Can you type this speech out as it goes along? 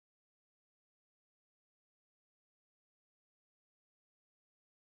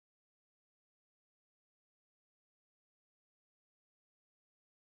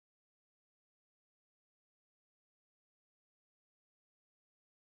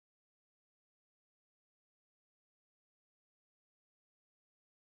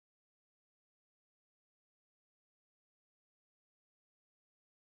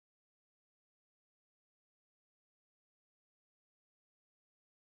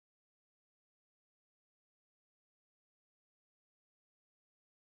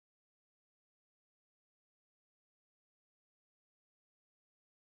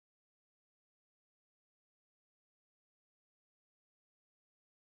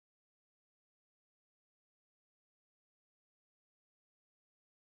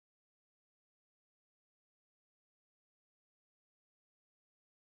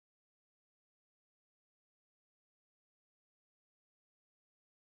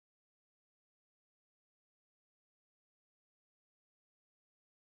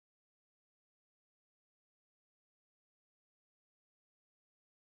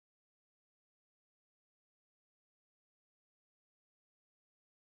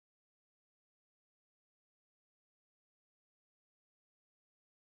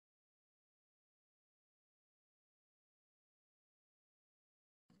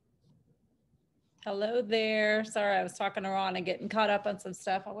Hello there. Sorry, I was talking to Ron and getting caught up on some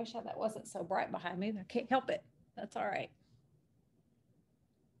stuff. I wish that wasn't so bright behind me. I can't help it. That's all right.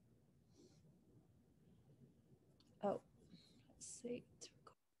 Oh, let's see.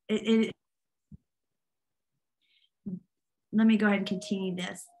 It, let me go ahead and continue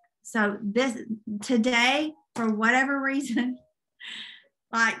this. So today, for whatever reason,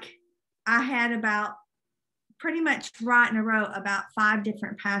 like I had about pretty much right in a row about 5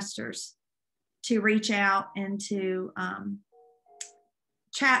 different pastors to reach out and to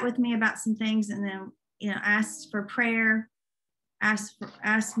chat with me about some things, and then ask for prayer, ask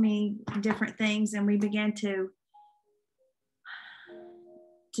me different things, and we began to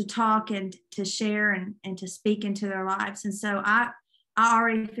talk and to share and to speak into their lives. And so I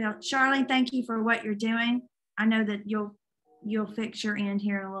already feel, Charlene, thank you for what you're doing. I know that you'll fix your end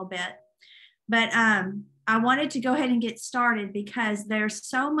here in a little bit, but I wanted to go ahead and get started because there's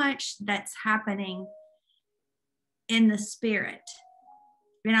so much that's happening in the spirit,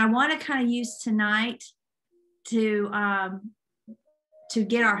 and I want to kind of use tonight to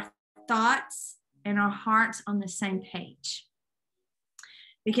get our thoughts and our hearts on the same page,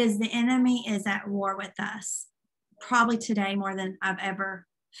 because the enemy is at war with us, probably today more than I've ever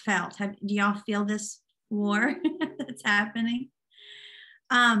felt. Do y'all feel this war that's happening?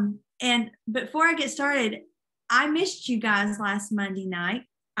 And before I get started, I missed you guys last Monday night.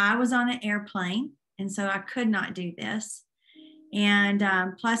 I was on an airplane, and so I could not do this. And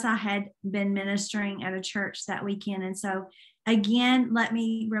plus I had been ministering at a church that weekend. And so again, let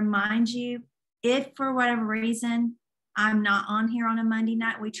me remind you, if for whatever reason I'm not on here on a Monday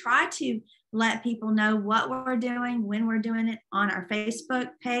night, we try to let people know what we're doing, when we're doing it on our Facebook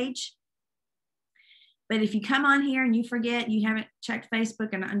page. But if you come on here and you forget, you haven't checked Facebook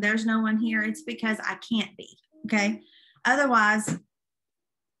and there's no one here, it's because I can't be, okay? Otherwise,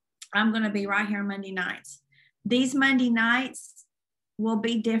 I'm going to be right here Monday nights. These Monday nights will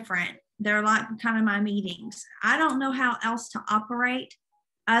be different. They're like kind of my meetings. I don't know how else to operate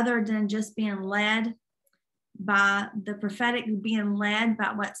other than just being led by the prophetic, being led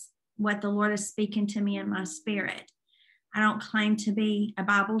by what the Lord is speaking to me in my spirit. I don't claim to be a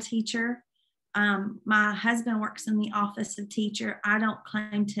Bible teacher. My husband works in the office of teacher. I don't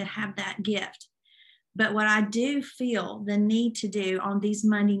claim to have that gift. But what I do feel the need to do on these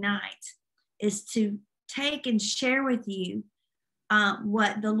Monday nights is to take and share with you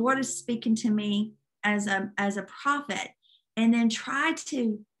what the Lord is speaking to me as a prophet, and then try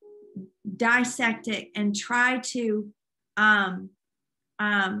to dissect it and try to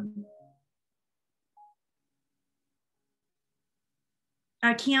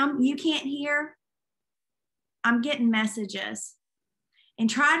Kim, you can't hear? I'm getting messages. And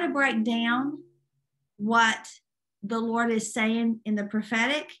try to break down what the Lord is saying in the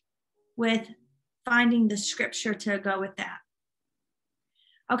prophetic with finding the scripture to go with that.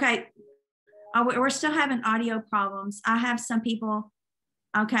 Okay, we're still having audio problems. I have some people.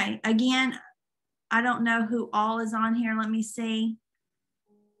 Okay, again, I don't know who all is on here. Let me see.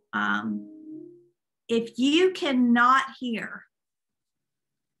 If you cannot hear,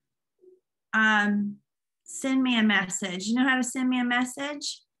 send me a message. You know how to send me a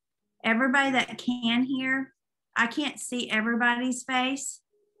message? Everybody that can hear, I can't see everybody's face,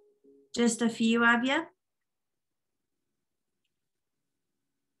 just a few of you.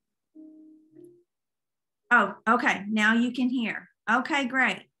 Oh, okay, now you can hear. Okay,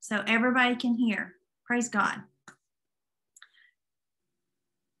 great. So everybody can hear. Praise God.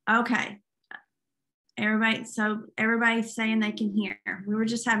 Okay. Everybody's saying they can hear. We were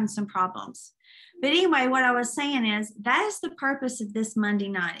just having some problems. But anyway, what I was saying is that is the purpose of this Monday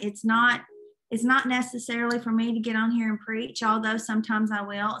night. It's not necessarily for me to get on here and preach, although sometimes I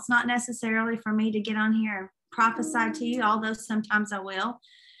will. It's not necessarily for me to get on here and prophesy to you, although sometimes I will.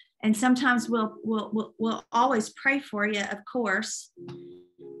 And sometimes we'll always pray for you, of course.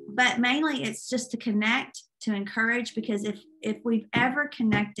 But mainly it's just to connect, to encourage, because if we've ever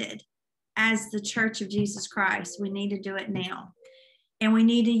connected as the Church of Jesus Christ, we need to do it now. And we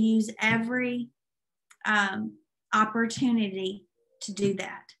need to use every opportunity to do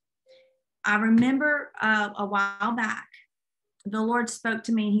that. I remember a while back, the Lord spoke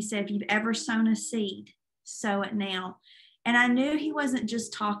to me and he said, if you've ever sown a seed, sow it now. And I knew he wasn't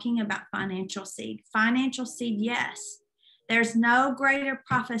just talking about financial seed. Financial seed, yes. There's no greater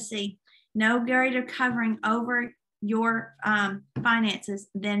prophecy, no greater covering over your finances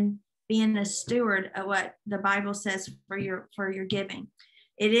than being a steward of what the Bible says for your giving.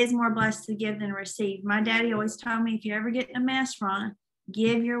 It is more blessed to give than receive. My daddy always told me, if you ever get in a mess, Ronna,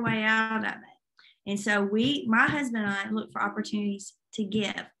 give your way out of it. And so my husband and I look for opportunities to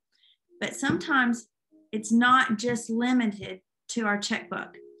give. But sometimes it's not just limited to our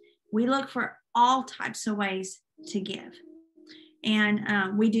checkbook. We look for all types of ways to give.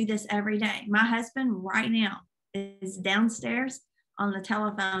 And we do this every day. My husband right now is downstairs on the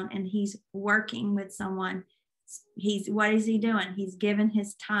telephone, and he's working with someone. What is he doing? He's giving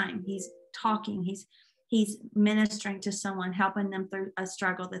his time. He's talking. He's ministering to someone, helping them through a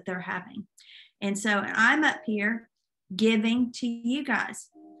struggle that they're having. And so I'm up here giving to you guys.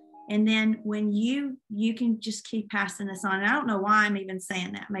 And then when you can just keep passing this on. And I don't know why I'm even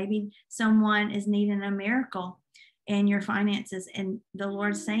saying that. Maybe someone is needing a miracle in your finances, and the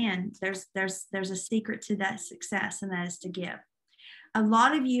Lord's saying there's a secret to that success, and that is to give. A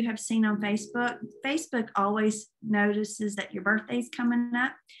lot of you have seen on Facebook. Facebook always notices that your birthday's coming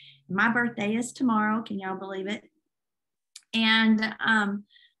up. My birthday is tomorrow. Can y'all believe it? And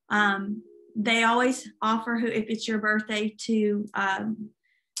they always offer, if it's your birthday, to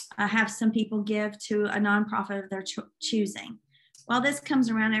have some people give to a nonprofit of their choosing. Well, this comes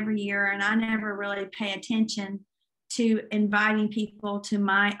around every year, and I never really pay attention to inviting people to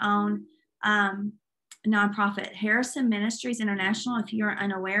my own nonprofit. Harrison Ministries International, if you're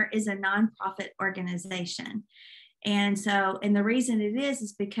unaware, is a nonprofit organization. And the reason it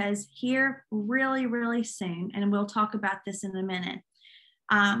is because here really, really soon, and we'll talk about this in a minute,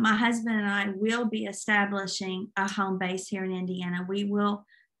 my husband and I will be establishing a home base here in Indiana. We will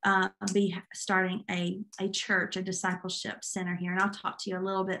be starting a church, a discipleship center here. And I'll talk to you a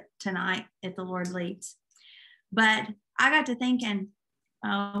little bit tonight if the Lord leads. But I got to thinking,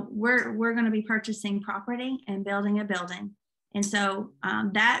 we're going to be purchasing property and building a building. And so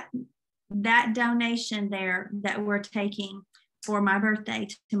that donation there that we're taking for my birthday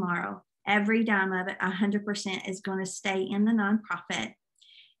tomorrow, every dime of it, 100% is going to stay in the nonprofit.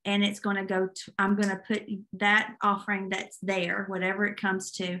 And it's going to go to, I'm going to put that offering that's there, whatever it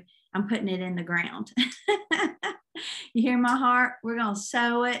comes to, I'm putting it in the ground. You hear my heart? We're going to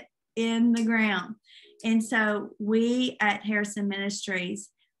sow it in the ground. And so we at Harrison Ministries,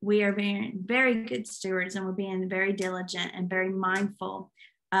 we are being very good stewards, and we're being very diligent and very mindful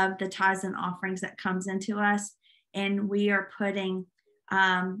of the tithes and offerings that comes into us. And we are putting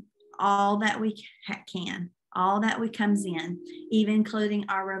all that we can, all that we comes in, even including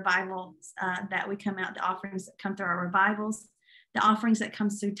our revivals that we come out, the offerings that come through our revivals, the offerings that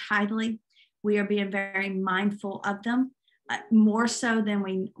comes through tidily. We are being very mindful of them, more so than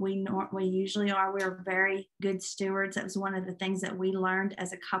we usually are. We're very good stewards. That was one of the things that we learned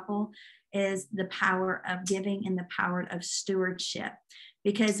as a couple, is the power of giving and the power of stewardship.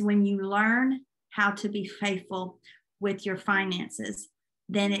 Because when you learn how to be faithful with your finances,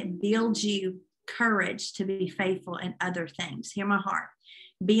 then it builds you courage to be faithful in other things. Hear my heart.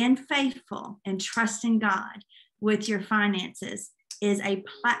 Being faithful and trusting God with your finances is a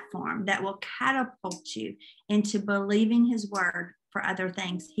platform that will catapult you into believing his word for other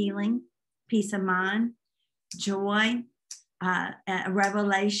things: healing, peace of mind, joy,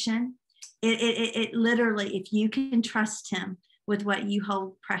 revelation. It literally, if you can trust him with what you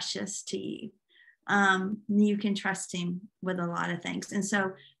hold precious to you, you can trust him with a lot of things. And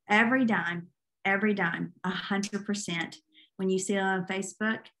so every dime, 100%, when you see it on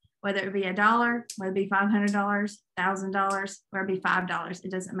Facebook, whether it be $1, whether it be $500, $1,000, whether it be $5, it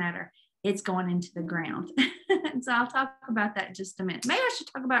doesn't matter. It's going into the ground. And so I'll talk about that in just a minute. Maybe I should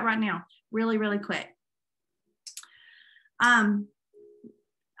talk about it right now, really, really quick.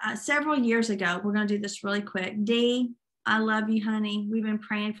 Several years ago, we're going to do this really quick. Dee, I love you, honey. We've been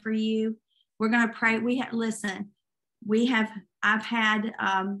praying for you. We're going to pray. I've had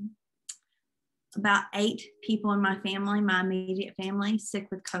about 8 people in my family, my immediate family, sick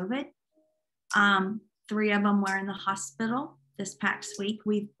with COVID. 3 of them were in the hospital this past week.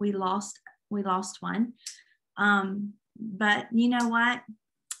 We lost one. But you know what?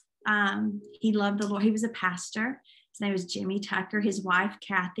 He loved the Lord. He was a pastor. His name was Jimmy Tucker. His wife,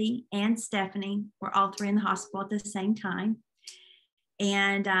 Kathy, and Stephanie were all 3 in the hospital at the same time.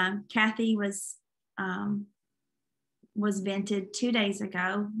 And Kathy was vented 2 days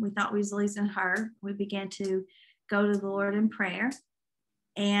ago. We thought we was losing her. We began to go to the Lord in prayer,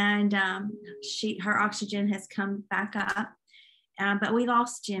 and her oxygen has come back up. But we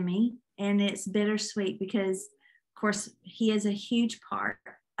lost Jimmy, and it's bittersweet because, of course, he is a huge part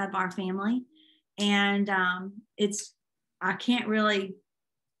of our family, and I can't really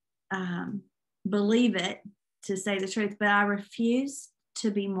believe it, to say the truth, but I refuse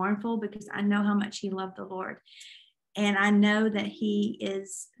to be mournful because I know how much he loved the Lord. And I know that he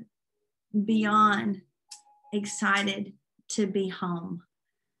is beyond excited to be home.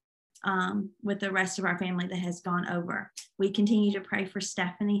 with the rest of our family that has gone over. We continue to pray for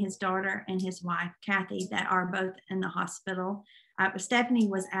Stephanie, his daughter, and his wife, Kathy, that are both in the hospital. Stephanie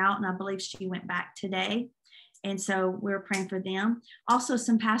was out, and I believe she went back today. And so we're praying for them. Also,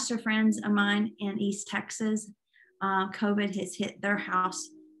 some pastor friends of mine in East Texas, COVID has hit their house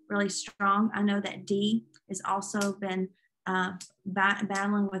really strong. I know that Dee has also been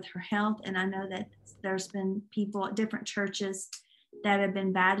battling with her health. And I know that there's been people at different churches that have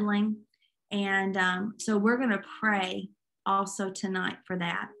been battling. And so we're going to pray also tonight for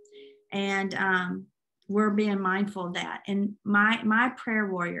that. And we're being mindful of that. And my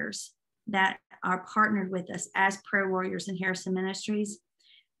prayer warriors that are partnered with us as prayer warriors in Harrison Ministries,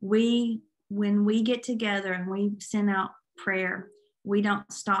 when we get together and we send out prayer, we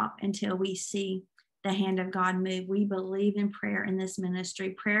don't stop until we see the hand of God move. We believe in prayer in this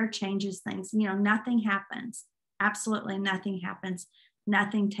ministry. Prayer changes things. You know, nothing happens. Absolutely nothing happens.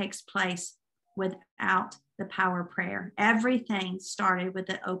 Nothing takes place without the power of prayer. Everything started with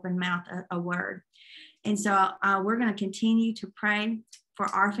an open mouth, a word. And so we're going to continue to pray for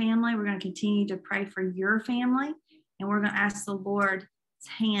our family. We're going to continue to pray for your family. And we're going to ask the Lord's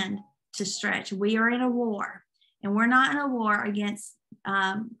hand to stretch. We are in a war, and we're not in a war against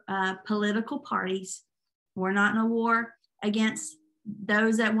political parties. We're not in a war against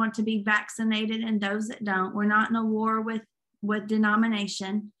those that want to be vaccinated and those that don't. We're not in a war with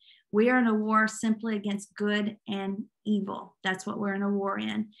denomination. We are in a war simply against good and evil. That's what we're in a war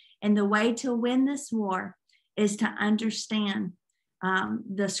in. And the way to win this war is to understand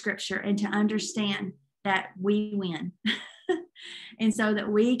the scripture and to understand that we win. And so that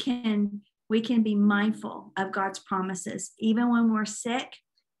we can be mindful of God's promises, even when we're sick,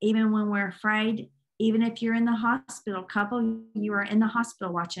 even when we're afraid, even if you're in the hospital. Couple, you are in the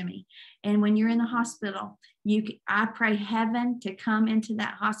hospital watching me. And when you're in the hospital, I pray heaven to come into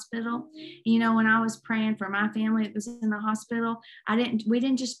that hospital. You know, when I was praying for my family that was in the hospital, we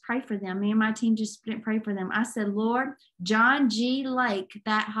didn't just pray for them. Me and my team just didn't pray for them. I said, Lord, John G. Lake,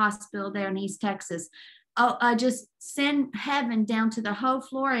 that hospital there in East Texas, just send heaven down to the whole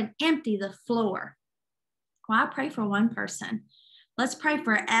floor and empty the floor. Well, I pray for one person. Let's pray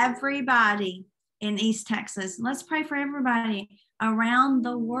for everybody in East Texas. Let's pray for everybody around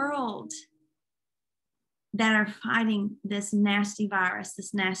the world that are fighting this nasty virus,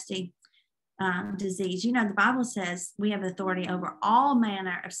 this nasty disease. You know, the Bible says we have authority over all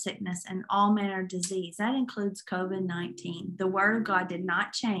manner of sickness and all manner of disease. That includes COVID-19. The word of God did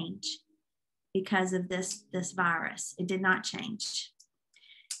not change because of this virus. It did not change.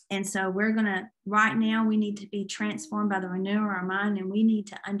 And so right now, we need to be transformed by the renewal of our mind, and we need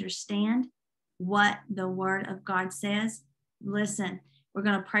to understand what the word of God says. Listen, we're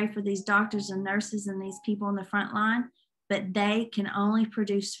going to pray for these doctors and nurses and these people on the front line, but they can only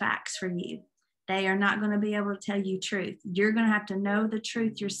produce facts for you. They are not going to be able to tell you truth. You're going to have to know the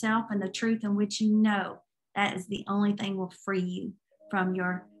truth yourself, and the truth in which you know, that is the only thing will free you from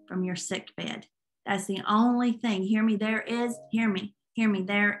your sick bed. That's the only thing. Hear me. There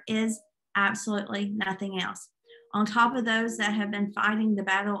is absolutely nothing else. On top of those that have been fighting the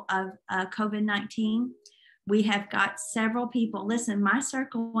battle of COVID-19, we have got several people. Listen, my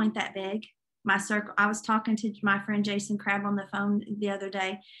circle ain't that big. I was talking to my friend Jason Crabb on the phone the other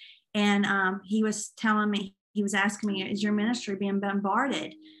day, and he was asking me, is your ministry being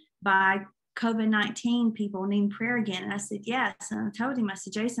bombarded by COVID-19 people needing prayer again? And I said, yes. And I told him, I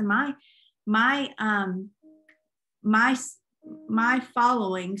said, Jason, my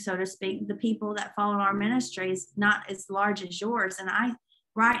following, so to speak, the people that follow our ministry is not as large as yours. And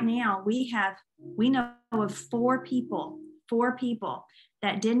right now we know of four people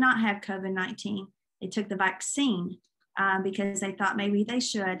that did not have COVID-19. They took the vaccine because they thought maybe they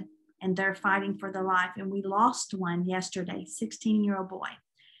should, and they're fighting for their life. And we lost one yesterday, 16-year-old boy.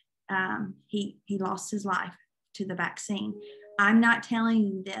 He lost his life to the vaccine. I'm not telling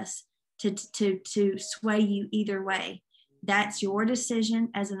you this to sway you either way. That's your decision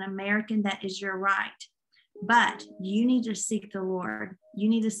as an American. That is your right. But you need to seek the Lord.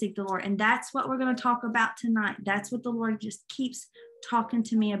 And that's what we're going to talk about tonight. That's what the Lord just keeps talking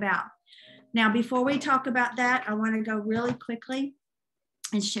to me about. Now, before we talk about that, I want to go really quickly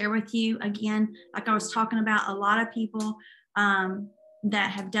and share with you again, like I was talking about, a lot of people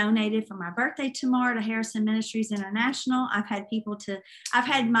that have donated for my birthday tomorrow to Harrison Ministries International. I've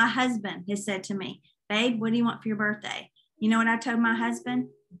had my husband has said to me, babe, what do you want for your birthday? You know what I told my husband?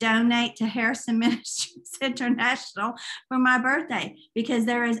 Donate to Harrison Ministries International for my birthday, because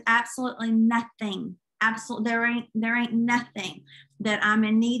there is absolutely nothing, there ain't nothing that I'm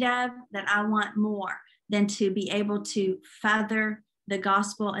in need of that I want more than to be able to further the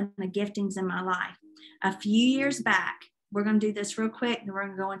gospel and the giftings in my life. A few years back, we're going to do this real quick and we're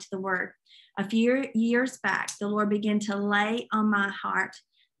going to go into the word. A few years back, the Lord began to lay on my heart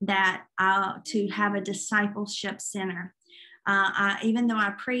that to have a discipleship center. Even though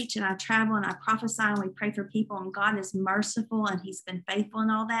I preach and I travel and I prophesy and we pray for people and God is merciful and he's been faithful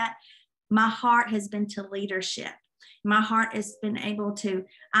and all that, my heart has been to leadership. My heart has been able to,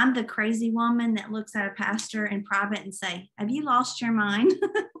 I'm the crazy woman that looks at a pastor in private and say, have you lost your mind?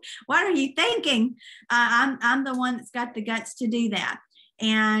 What are you thinking? I'm the one that's got the guts to do that.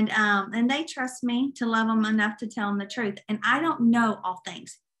 And they trust me to love them enough to tell them the truth. And I don't know all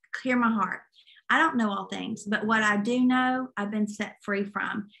things. Clear my heart. I don't know all things, but what I do know, I've been set free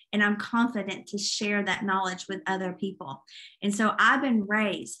from, and I'm confident to share that knowledge with other people. And so I have been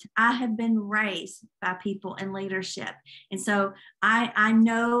raised by people in leadership. And so I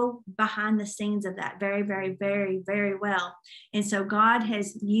know behind the scenes of that very, very, very, very well. And so God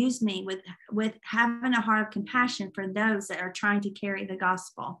has used me with having a heart of compassion for those that are trying to carry the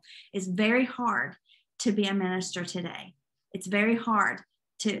gospel. It's very hard to be a minister today. It's very hard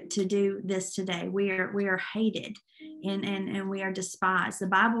to do this today. We are hated and we are despised. The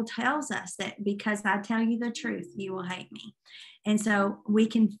Bible tells us that because I tell you the truth, you will hate me. And so we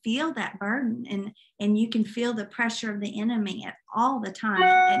can feel that burden and you can feel the pressure of the enemy all the time.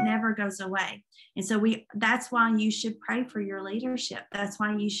 It never goes away. And so that's why you should pray for your leadership. That's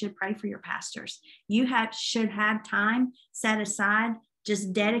why you should pray for your pastors. You should have time set aside,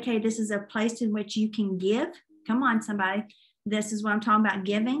 just dedicate. This is a place in which you can give. Come on, somebody. This is what I'm talking about,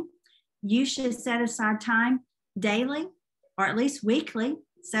 giving. You should set aside time daily or at least weekly.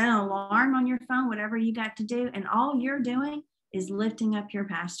 Set an alarm on your phone, whatever you got to do. And all you're doing is lifting up your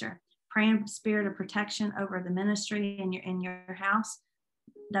pastor, praying spirit of protection over the ministry in your house,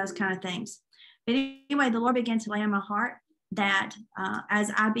 those kind of things. But anyway, the Lord began to lay on my heart that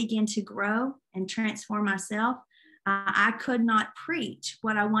as I began to grow and transform myself, I could not preach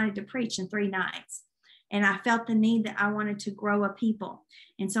what I wanted to preach in 3 nights. And I felt the need that I wanted to grow a people.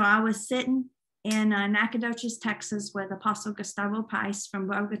 And so I was sitting in Nacogdoches, Texas, with Apostle Gustavo Pais from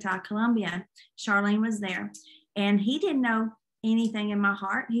Bogota, Colombia. Charlene was there. And he didn't know anything in my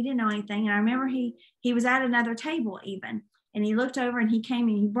heart. He didn't know anything. And I remember he was at another table even. And he looked over and he came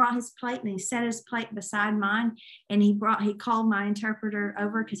and he brought his plate and he set his plate beside mine. And he called my interpreter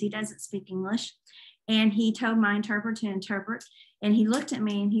over because he doesn't speak English. And he told my interpreter to interpret. And he looked at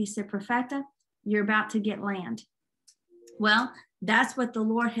me and he said, Profeta, you're about to get land. Well, that's what the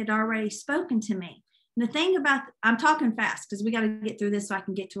Lord had already spoken to me. And the thing about, I'm talking fast because we got to get through this so I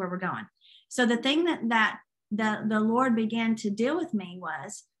can get to where we're going. So the thing that the Lord began to deal with me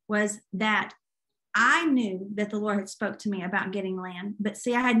was that I knew that the Lord had spoke to me about getting land, but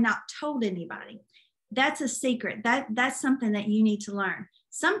see, I had not told anybody. That's a secret. That's something that you need to learn.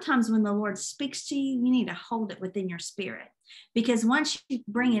 Sometimes when the Lord speaks to you, you need to hold it within your spirit, because once you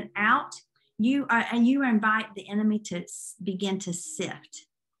bring it out, you invite the enemy to begin to sift.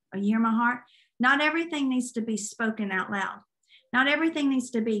 You hear my heart? Not everything needs to be spoken out loud. Not everything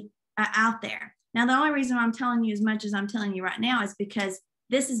needs to be out there. Now, the only reason I'm telling you as much as I'm telling you right now is because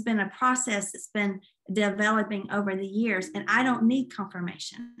this has been a process that's been developing over the years, and I don't need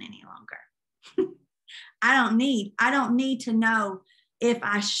confirmation any longer. I don't need to know if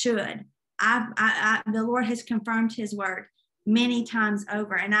I should. The Lord has confirmed his word many times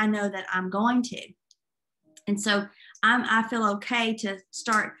over, and I know that I'm going to. And so I feel okay to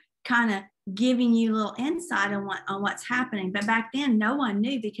start kind of giving you a little insight on what's happening. But back then, no one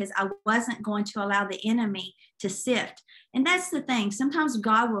knew because I wasn't going to allow the enemy to sift. And that's the thing. Sometimes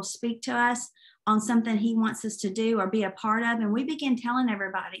God will speak to us on something he wants us to do or be a part of, and we begin telling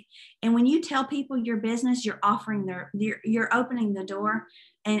everybody. And when you tell people your business, you're opening the door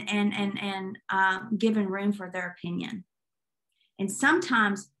and giving room for their opinion. And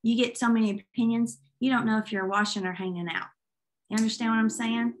sometimes you get so many opinions, you don't know if you're washing or hanging out. You understand what I'm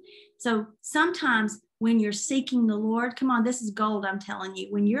saying? So sometimes when you're seeking the Lord, come on, this is gold, I'm telling you.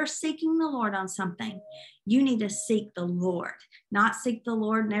 When you're seeking the Lord on something, you need to seek the Lord, not seek the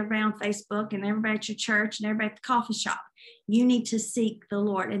Lord and everybody on Facebook and everybody at your church and everybody at the coffee shop. You need to seek the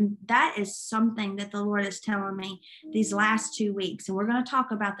Lord. And that is something that the Lord is telling me these last 2 weeks. And we're going to talk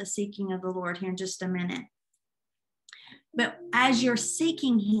about the seeking of the Lord here in just a minute. But as you're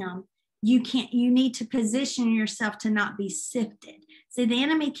seeking him, you need to position yourself to not be sifted. See, the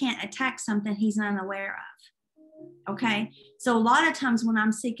enemy can't attack something he's unaware of. Okay. So a lot of times when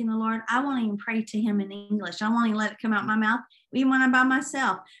I'm seeking the Lord, I won't even pray to him in English. I won't even let it come out my mouth. Even when I'm by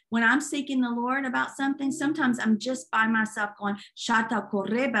myself, when I'm seeking the Lord about something, sometimes I'm just by myself going, Shata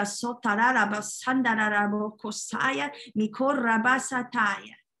koreba sotarara basandarara bokosaya mikora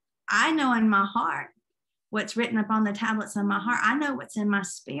basataya. I know in my heart what's written upon the tablets of my heart. I know what's in my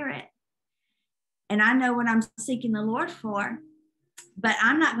spirit. And I know what I'm seeking the Lord for. But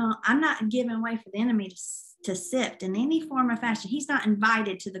I'm not giving way for the enemy to sift in any form or fashion. He's not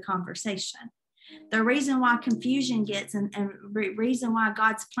invited to the conversation. The reason why confusion gets and reason why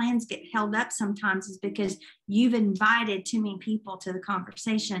God's plans get held up sometimes is because you've invited too many people to the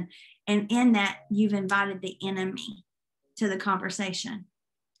conversation. And in that, you've invited the enemy to the conversation.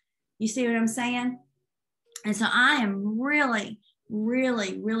 You see what I'm saying? And so I am really,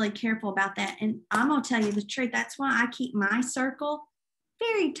 really, really careful about that. And I'm going to tell you the truth. That's why I keep my circle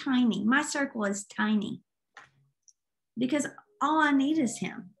very tiny. My circle is tiny because all I need is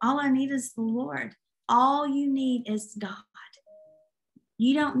him. All I need is the Lord. All you need is God.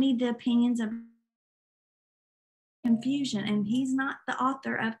 You don't need the opinions of confusion, and he's not the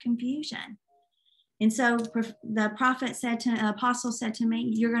author of confusion. And so the apostle said to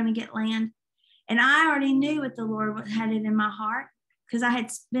me, you're going to get land. And I already knew what the Lord had it in my heart because I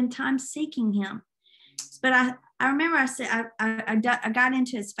had spent time seeking him. But I remember I said, I got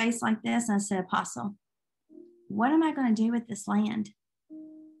into his face like this. And I said, Apostle, what am I going to do with this land?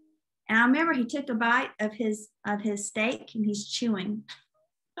 And I remember he took a bite of his steak and he's chewing.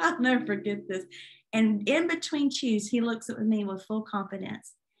 I'll never forget this. And in between chews, he looks at me with full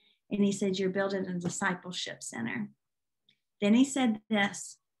confidence. And he said, you're building a discipleship center. Then he said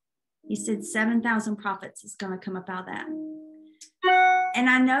this. He said, 7,000 prophets is going to come up out of that. And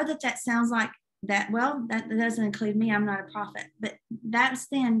I know that sounds like that. Well, that doesn't include me. I'm not a prophet. But that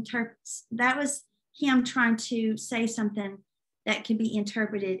was him trying to say something that could be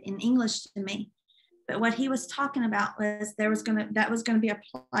interpreted in English to me. But what he was talking about was that was going to be a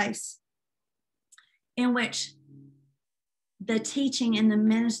place in which the teaching and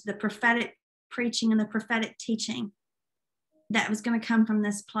the prophetic preaching and the prophetic teaching that was going to come from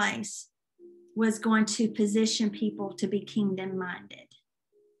this place was going to position people to be kingdom minded.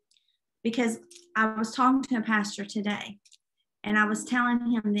 Because I was talking to a pastor today and I was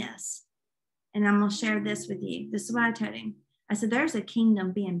telling him this, and I'm going to share this with you. This is what I told him. I said, there's a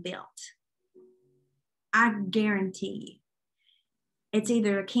kingdom being built. I guarantee you. It's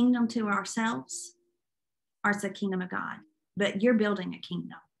either a kingdom to ourselves or it's a kingdom of God, but you're building a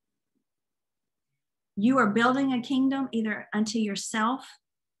kingdom. You are building a kingdom either unto yourself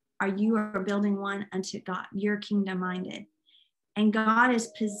or you are building one unto God. You're kingdom minded. And God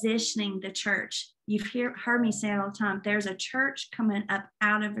is positioning the church. You've heard me say it all the time. There's a church coming up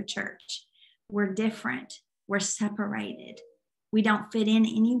out of a church. We're different. We're separated. We don't fit in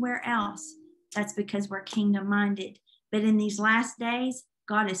anywhere else. That's because we're kingdom minded. But in these last days,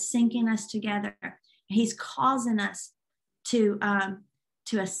 God is syncing us together. He's causing us to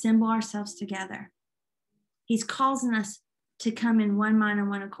assemble ourselves together. He's causing us to come in one mind and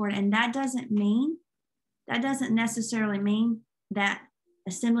one accord. And that doesn't necessarily mean that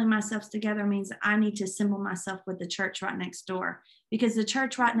assembling myself together means that I need to assemble myself with the church right next door, because the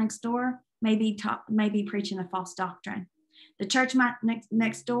church right next door may be preaching a false doctrine. The church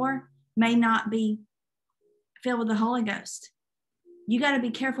next door may not be filled with the Holy Ghost. You got to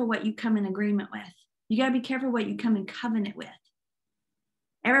be careful what you come in agreement with. You got to be careful what you come in covenant with.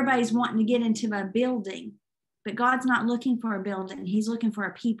 Everybody's wanting to get into a building, but God's not looking for a building. He's looking for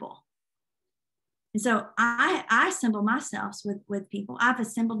a people. And so I assemble myself with people. I've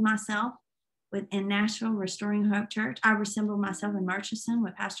assembled myself in Nashville, Restoring Hope Church. I've assembled myself in Murchison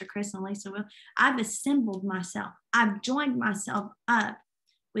with Pastor Chris and Lisa Will. I've assembled myself. I've joined myself up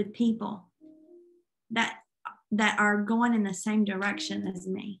with people that are going in the same direction as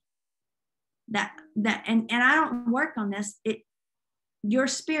me. And I don't work on this. Your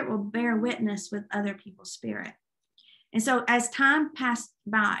spirit will bear witness with other people's spirit. And so as time passed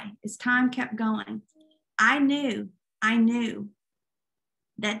by, as time kept going, I knew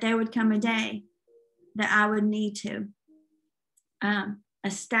that there would come a day that I would need to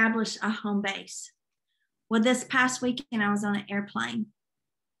establish a home base. Well, this past weekend, I was on an airplane,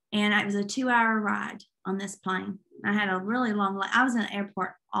 and it was a 2-hour ride on this plane. I had a really long I was in the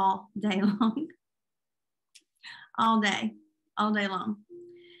airport all day long, all day long.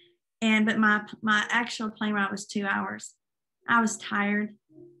 But my actual plane ride was 2 hours. I was tired.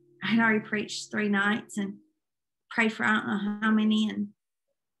 I had already preached 3 nights and prayed for I don't know how many. And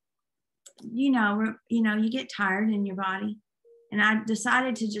you get tired in your body. And I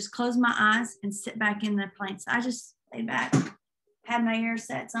decided to just close my eyes and sit back in the plane. So I just laid back, had my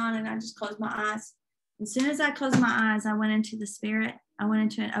earsets on, and I just closed my eyes As soon as I closed my eyes, I went into the spirit. I went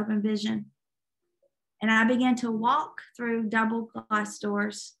into an open vision. And I began to walk through double glass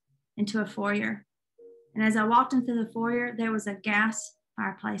doors into a foyer. And as I walked into the foyer, there was a gas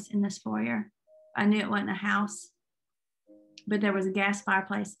fireplace in this foyer. I knew it wasn't a house, but there was a gas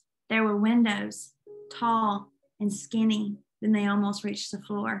fireplace. There were windows, tall and skinny, then they almost reached the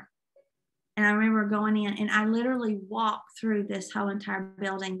floor. And I remember going in, and I literally walked through this whole entire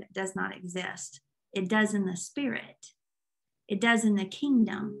building that does not exist. It does in the spirit. It does in the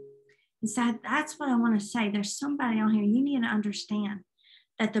kingdom. And so that's what I want to say. There's somebody on here, you need to understand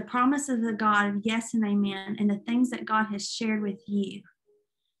that the promises of God of yes and amen, and the things that God has shared with you,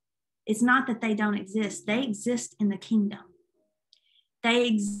 it's not that they don't exist. They exist in the kingdom. They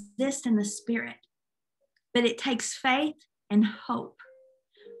exist in the spirit. But it takes faith and hope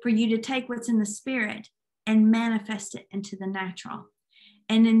for you to take what's in the spirit and manifest it into the natural.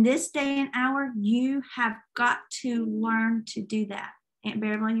 And in this day and hour, you have got to learn to do that. Aunt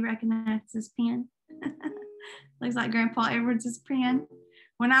Beverly, you recognize this pen? Looks like Grandpa Edwards' pen.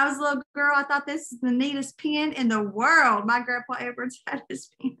 When I was a little girl, I thought this is the neatest pen in the world. My Grandpa Edwards had this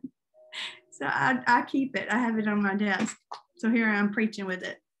pen. So I keep it. I have it on my desk. So here I am preaching with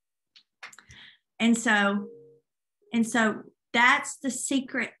it. And so that's the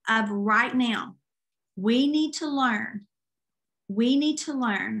secret of right now. We need to learn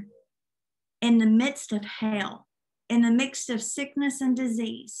in the midst of hell, in the midst of sickness and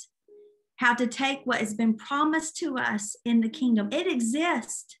disease, how to take what has been promised to us in the kingdom. It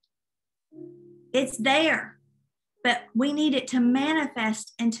exists. It's there, but we need it to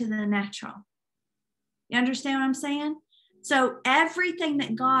manifest into the natural. You understand what I'm saying? So everything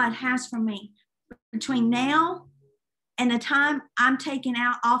that God has for me between now and the time I'm taken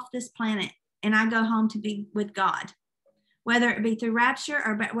out off this planet and I go home to be with God, whether it be through rapture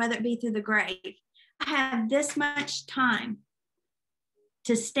or whether it be through the grave, I have this much time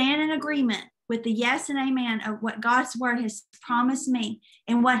to stand in agreement with the yes and amen of what God's word has promised me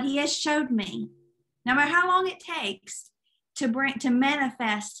and what he has showed me, no matter how long it takes to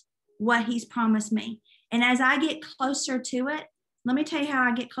manifest what he's promised me. And as I get closer to it, let me tell you how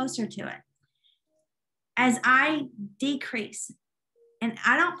I get closer to it. As I decrease, and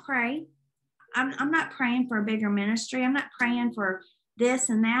I don't pray, I'm not praying for a bigger ministry. I'm not praying for this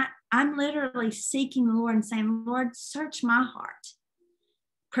and that. I'm literally seeking the Lord and saying, Lord, search my heart.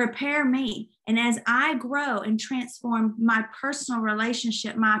 Prepare me. And as I grow and transform my personal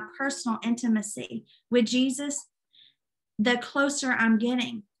relationship, my personal intimacy with Jesus, the closer I'm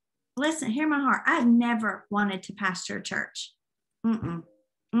getting. Listen, hear my heart. I've never wanted to pastor a church. I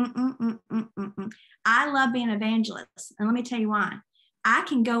love being an evangelist. And let me tell you why. I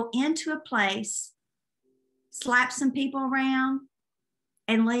can go into a place, slap some people around,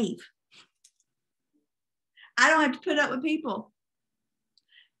 and leave. I don't have to put up with people.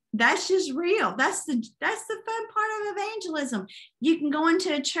 That's just real. That's the fun part of evangelism. You can go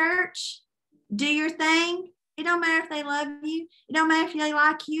into a church, do your thing. It don't matter if they love you. It don't matter if they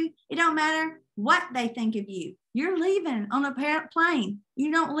like you. It don't matter what they think of you. You're leaving on a plane.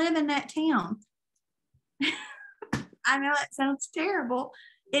 You don't live in that town. I know that sounds terrible.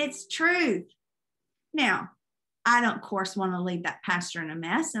 It's truth. Now, I don't, of course, want to leave that pastor in a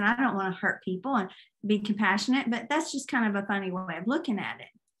mess, and I don't want to hurt people and be compassionate, but that's just kind of a funny way of looking at it.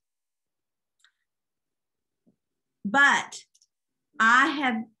 But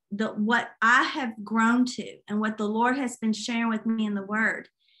what I have grown to and what the Lord has been sharing with me in the word,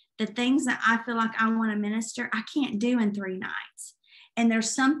 the things that I feel like I want to minister, I can't do in 3 nights. And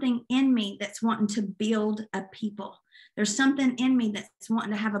there's something in me that's wanting to build a people. There's something in me that's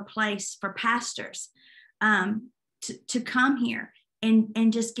wanting to have a place for pastors to come here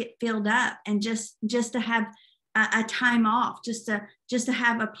and just get filled up and just to have a time off, just to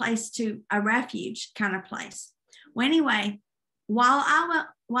have a place a refuge kind of place. Well, anyway, while I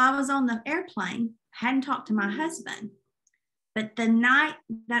was on the airplane, I hadn't talked to my husband, but the night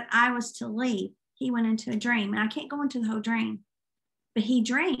that I was to leave, he went into a dream, and I can't go into the whole dream, but he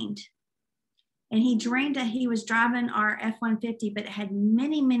dreamed. And he dreamed that he was driving our F-150, but it had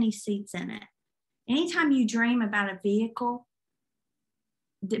many, many seats in it. Anytime you dream about a vehicle,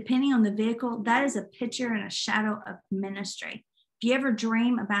 depending on the vehicle, that is a picture and a shadow of ministry. If you ever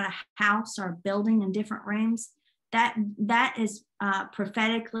dream about a house or a building in different rooms, that is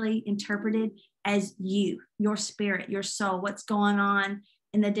prophetically interpreted as your spirit, your soul, what's going on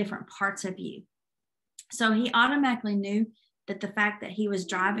in the different parts of you. So he automatically knew that the fact that he was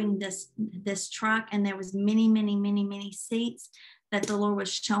driving this truck and there was many, many, many, many seats, that the Lord was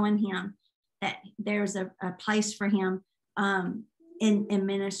showing him that there's a place for him in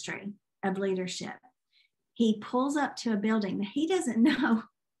ministry of leadership. he pulls up to a building. He doesn't know.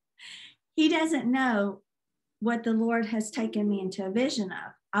 He doesn't know what the Lord has taken me into a vision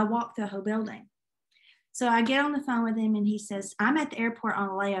of. I walked the whole building. So I get on the phone with him and he says, I'm at the airport on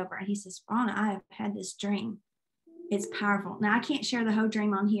a layover. And he says, Ronna, I have had this dream. It's powerful. Now, I can't share the whole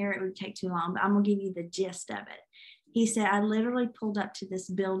dream on here. It would take too long, but I'm going to give you the gist of it. He said, I literally pulled up to this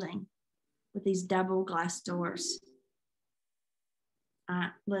building with these double glass doors.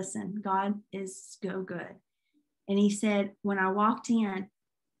 Listen, God is so good. And he said, when I walked in,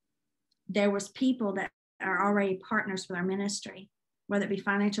 there was people that are already partners with our ministry, whether it be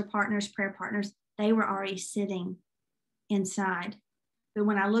financial partners, prayer partners, they were already sitting inside. But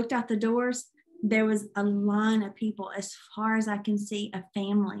when I looked out the doors, there was a line of people as far as I can see of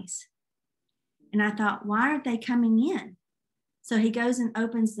families. And I thought, why aren't they coming in? So he goes and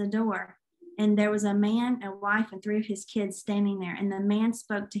opens the door. And there was a man, a wife, and 3 of his kids standing there. And the man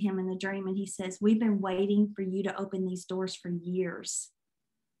spoke to him in the dream. And he says, we've been waiting for you to open these doors for years.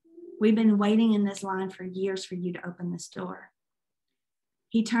 We've been waiting in this line for years for you to open this door.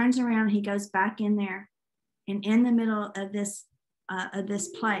 He turns around, he goes back in there. And in the middle of this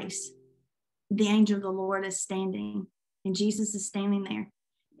place, the angel of the Lord is standing. And Jesus is standing there.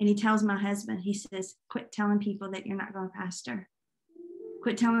 And he tells my husband, he says, quit telling people that you're not going to pastor.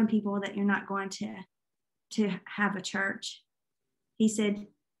 Quit telling people that you're not going to have a church. He said,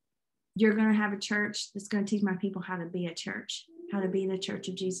 you're going to have a church that's going to teach my people how to be a church, how to be the church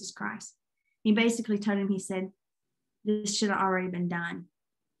of Jesus Christ. He basically told him, he said, this should have already been done.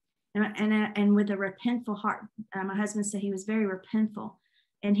 And with a repentful heart, my husband said he was very repentful.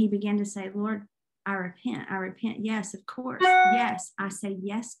 And he began to say, Lord, I repent. I repent. Yes, of course. Yes, I say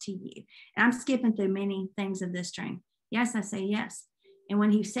yes to you. And I'm skipping through many things of this dream. Yes, I say yes. And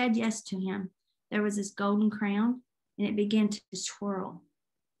when he said yes to him, there was this golden crown and it began to twirl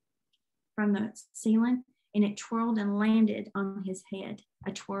from the ceiling and it twirled and landed on his head,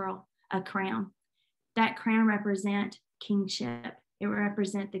 a twirl, a crown. That crown represent kingship. It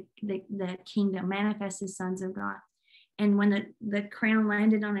represent the kingdom, manifested sons of God. And when the crown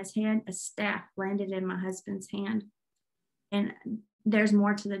landed on his head, a staff landed in my husband's hand. And there's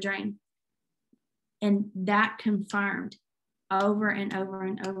more to the dream. And that confirmed over and over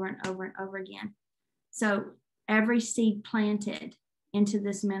and over and over and over again. So every seed planted into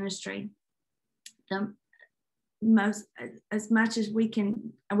this ministry, as much as we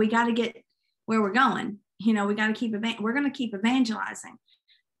can, we got to get where we're going. You know, we got to keep, we're going to keep evangelizing,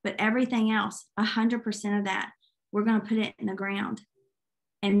 but everything else, 100% of that, we're going to put it in the ground.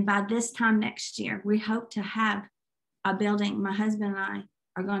 And by this time next year, we hope to have a building. My husband and I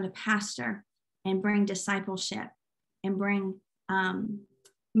are going to pastor and bring discipleship and bring,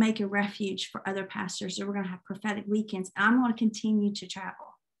 make a refuge for other pastors. So we're going to have prophetic weekends. I'm going to continue to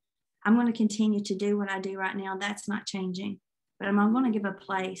travel. I'm going to continue to do what I do right now. That's not changing, but I'm going to give a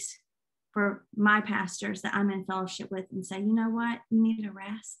place for my pastors that I'm in fellowship with and say, you know what? You need a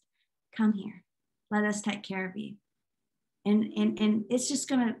rest. Come here. Let us take care of you. And it's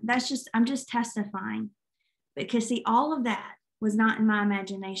just I'm just testifying, because see, all of that was not in my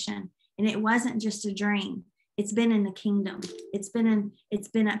imagination. And it wasn't just a dream. It's been in the kingdom. It's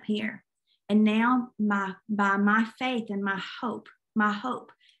been up here. And now by my faith and my hope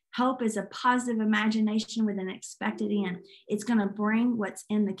is a positive imagination with an expected end. It's going to bring what's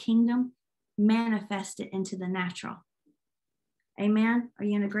in the kingdom, manifest it into the natural. Amen. Are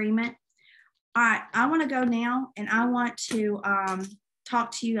you in agreement? All right, I want to go now and I want to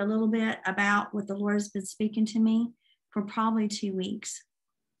talk to you a little bit about what the Lord has been speaking to me for probably 2 weeks.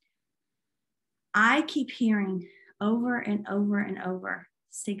 I keep hearing over and over and over,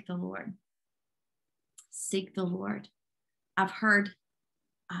 seek the Lord. Seek the Lord. I've heard,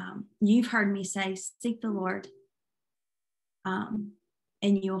 you've heard me say, seek the Lord and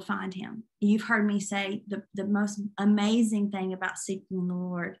you'll find him. You've heard me say the most amazing thing about seeking the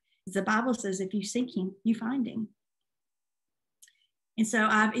Lord is the Bible says, if you seek him, you find him. And so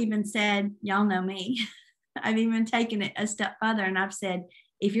I've even said, y'all know me, I've even taken it a step further and I've said,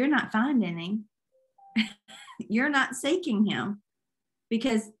 if you're not finding him, you're not seeking him,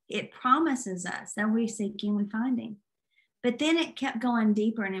 because it promises us that we seek him, we find him. But then it kept going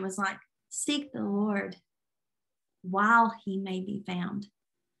deeper and it was like, seek the Lord while he may be found.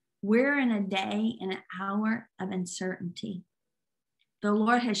 We're in a day and an hour of uncertainty. The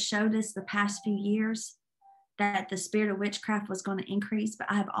Lord has showed us the past few years that the spirit of witchcraft was going to increase, but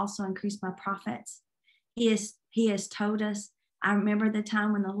I have also increased my prophets. He has told us. I remember the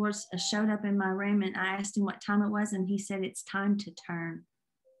time when the Lord showed up in my room and I asked him what time it was, and he said, it's time to turn.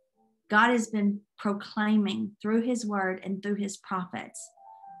 God has been proclaiming through his word and through his prophets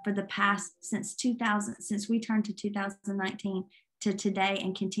for the past, since we turned to 2019 to today,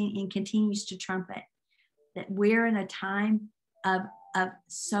 and continues to trumpet, that we're in a time of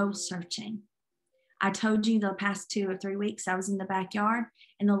soul searching. I told you the past 2 or 3 weeks I was in the backyard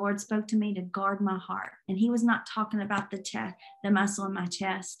and the Lord spoke to me to guard my heart. And he was not talking about the muscle in my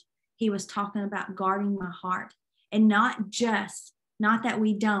chest. He was talking about guarding my heart, and not that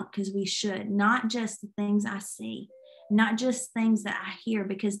we don't, because we should, not just the things I see, not just things that I hear,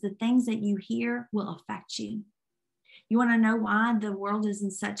 because the things that you hear will affect you. You want to know why the world is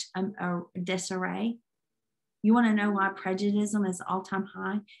in such a disarray? You want to know why prejudice is all-time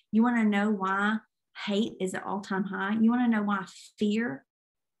high? You want to know why hate is at all-time high? You want to know why fear,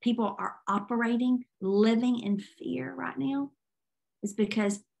 people are living in fear right now? It's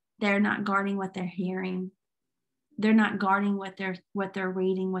because they're not guarding what they're hearing. They're not guarding what they're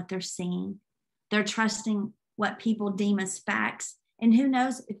reading, what they're seeing. They're trusting what people deem as facts. And who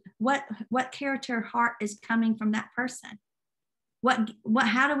knows what character heart is coming from that person?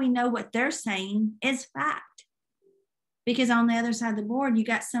 How do we know what they're saying is fact? Because on the other side of the board, you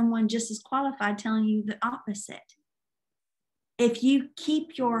got someone just as qualified telling you the opposite. If you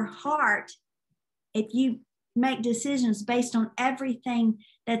keep your heart, if you make decisions based on everything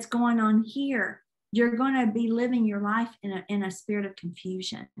that's going on here, you're going to be living your life in a spirit of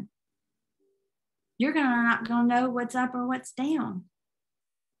confusion. You're not going to know what's up or what's down.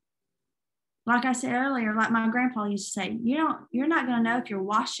 Like I said earlier, like my grandpa used to say, you're not going to know if you're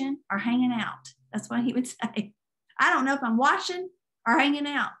washing or hanging out. That's what he would say. I don't know if I'm washing or hanging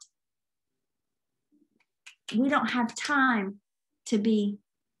out. We don't have time to be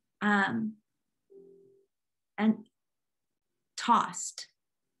and tossed.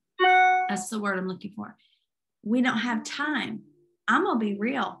 That's the word I'm looking for. We don't have time. I'm going to be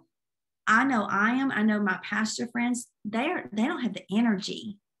real. I know I am. I know my pastor friends, they don't have the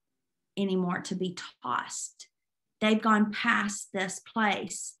energy anymore to be tossed. They've gone past this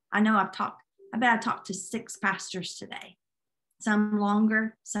place. I bet I talked to 6 pastors today. Some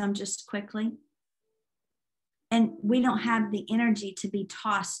longer, some just quickly. And we don't have the energy to be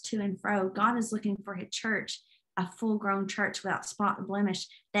tossed to and fro. God is looking for a church, a full-grown church without spot or blemish,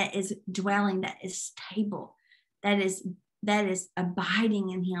 that is dwelling, that is stable, that is abiding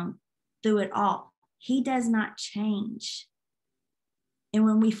in him through it all. He does not change. And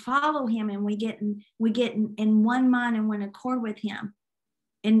when we follow him and we get in one mind and one accord with him,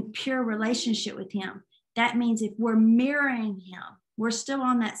 in pure relationship with him, that means if we're mirroring him, we're still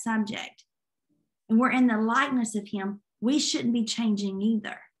on that subject, and we're in the likeness of him, we shouldn't be changing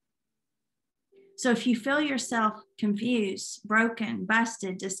either. So if you feel yourself confused, broken,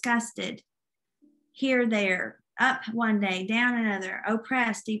 busted, disgusted, here, there, up one day, down another,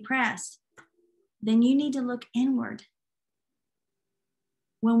 oppressed, depressed, then you need to look inward.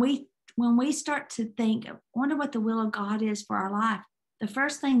 When we start to think, I wonder what the will of God is for our life, the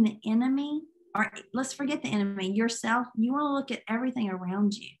first thing the enemy, or let's forget the enemy, yourself, you want to look at everything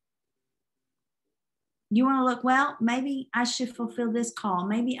around you. You want to look, well, maybe I should fulfill this call.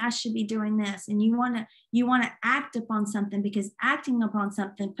 Maybe I should be doing this. And you want to act upon something, because acting upon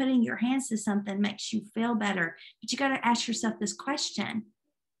something, putting your hands to something makes you feel better. But you got to ask yourself this question.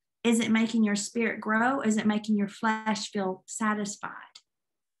 Is it making your spirit grow? Is it making your flesh feel satisfied?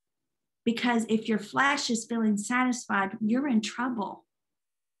 Because if your flesh is feeling satisfied, you're in trouble.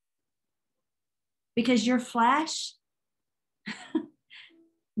 Because your flesh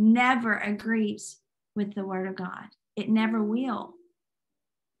never agrees with the word of God. It never will.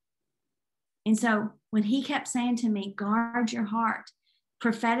 And so when he kept saying to me, guard your heart,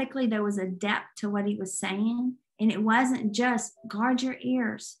 prophetically, there was a depth to what he was saying. And it wasn't just guard your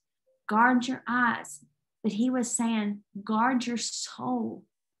ears, guard your eyes, but he was saying, guard your soul.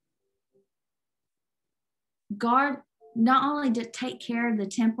 Guard, not only to take care of the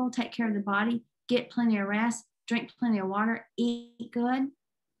temple, take care of the body, get plenty of rest, drink plenty of water, eat good,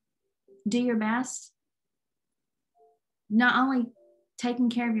 do your best. Not only taking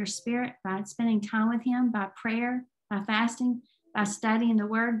care of your spirit by spending time with him, by prayer, by fasting, by studying the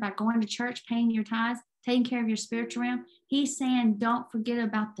word, by going to church, paying your tithes, taking care of your spiritual realm. He's saying, don't forget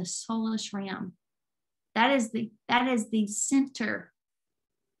about the soulish realm. That is the center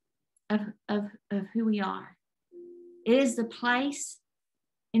of who we are. It is the place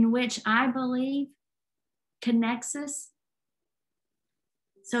in which I believe connects us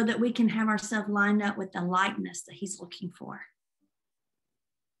so that we can have ourselves lined up with the likeness that he's looking for.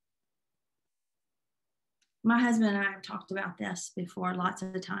 My husband and I have talked about this before lots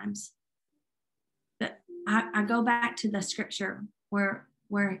of times, but I go back to the scripture where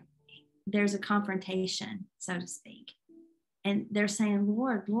there's a confrontation, so to speak. And they're saying,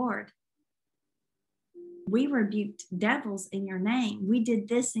 Lord, Lord, we rebuked devils in your name. We did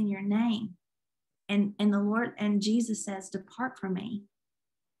this in your name. And the Lord and Jesus says, depart from me,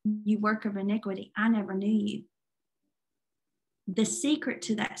 you work of iniquity. I never knew you. The secret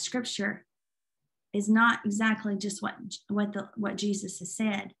to that scripture is not exactly just what Jesus has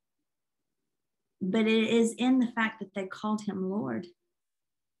said, but it is in the fact that they called him Lord.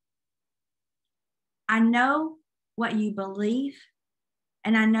 I know what you believe,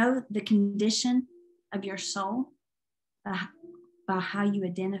 and I know the condition of your soul by how you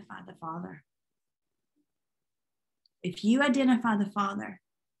identify the Father. If you identify the Father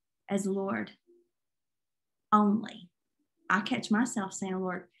as Lord only, I catch myself saying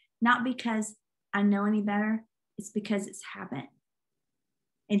Lord, not because I know any better, it's because it's habit.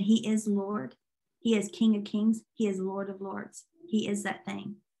 And he is Lord. He is King of Kings. He is Lord of Lords. He is that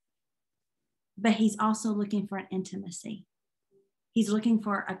thing. But he's also looking for an intimacy. He's looking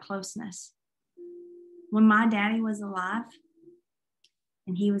for a closeness. When my daddy was alive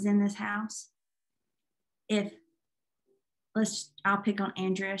and he was in this house, I'll pick on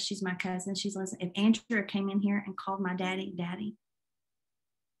Andrea. She's my cousin. She's listening. If Andrea came in here and called my daddy, Daddy,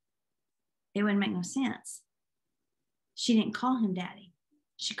 it wouldn't make no sense. She didn't call him Daddy.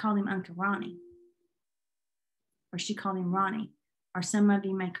 She called him Uncle Ronnie. Or she called him Ronnie. Or some of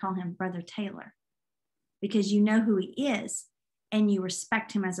you may call him Brother Taylor. Because you know who he is and you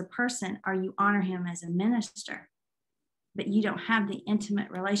respect him as a person or you honor him as a minister. But you don't have the intimate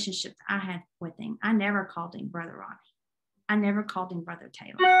relationship that I had with him. I never called him Brother Ronnie. I never called him Brother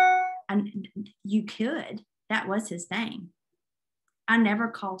Taylor. And you could. That was his name. I never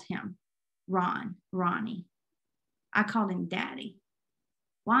called him Ronnie. I called him Daddy.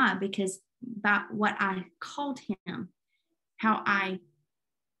 Why? Because by what I called him, how I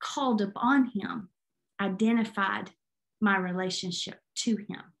called upon him, identified my relationship to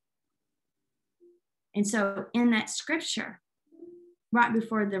him. And so in that scripture, right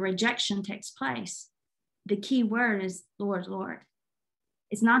before the rejection takes place, the key word is Lord, Lord.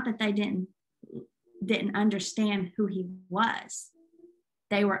 It's not that they didn't understand who he was.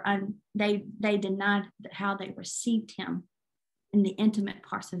 They denied how they received him in the intimate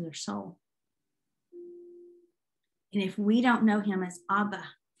parts of their soul. And if we don't know him as Abba,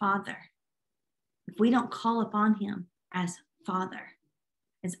 Father, if we don't call upon him as Father,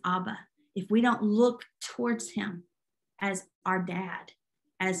 as Abba, if we don't look towards him as our dad,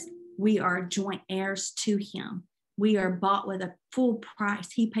 as we are joint heirs to him, we are bought with a full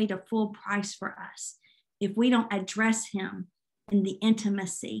price. He paid a full price for us. If we don't address him in the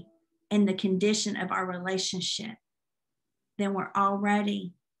intimacy and the condition of our relationship, then we're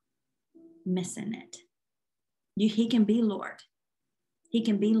already missing it. He can be Lord. He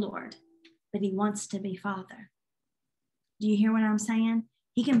can be Lord, but he wants to be Father. Do you hear what I'm saying?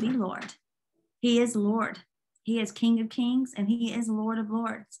 He can be Lord. He is Lord. He is King of Kings and he is Lord of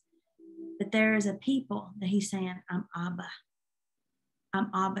Lords. But there is a people that he's saying, I'm Abba.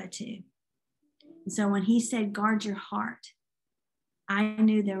 I'm Abba too. And so when he said, guard your heart, I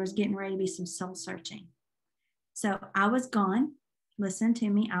knew there was getting ready to be some soul searching. So I was gone. Listen to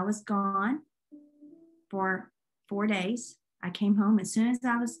me. I was gone for 4 days. I came home. As soon as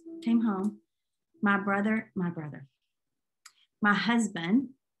came home, my husband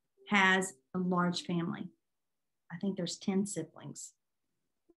has a large family. I think there's 10 siblings.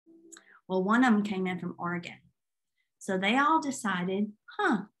 Well, one of them came in from Oregon. So they all decided,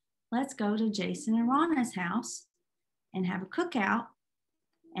 let's go to Jason and Ronna's house and have a cookout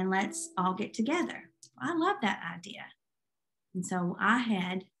and let's all get together. I love that idea. And so I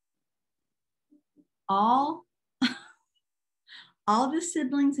had all the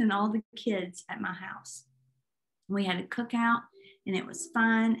siblings and all the kids at my house. We had a cookout and it was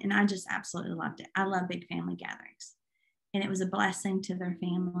fun. And I just absolutely loved it. I love big family gatherings. And it was a blessing to their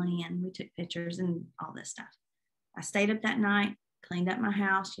family. And we took pictures and all this stuff. I stayed up that night, cleaned up my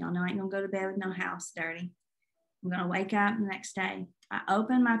house. Y'all know I ain't gonna go to bed with no house dirty. I'm gonna wake up the next day. I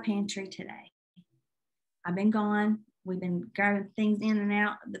opened my pantry today. I've been gone. We've been grabbing things in and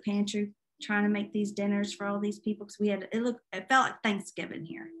out of the pantry, trying to make these dinners for all these people. Because it felt like Thanksgiving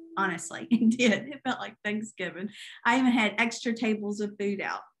here. Honestly, it did. It felt like Thanksgiving. I even had extra tables of food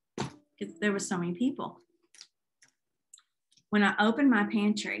out because there were so many people. When I opened my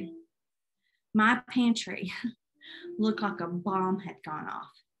pantry looked like a bomb had gone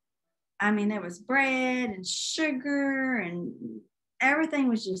off. I mean, there was bread and sugar and everything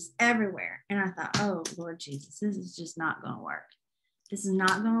was just everywhere. And I thought, oh, Lord Jesus, this is just not going to work. This is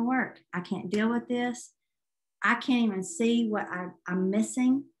not going to work. I can't deal with this. I can't even see what I'm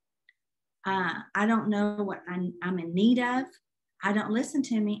missing. I don't know what I'm in need of. I don't listen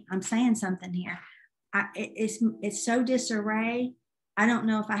to me. I'm saying something here. It's so disarray. I don't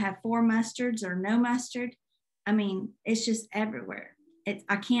know if I have 4 mustards or no mustard. I mean, it's just everywhere.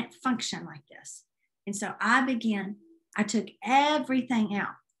 I can't function like this. And so I took everything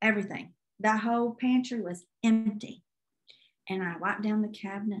out, everything. That whole pantry was empty. And I wiped down the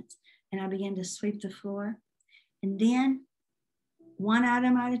cabinets and I began to sweep the floor. And then one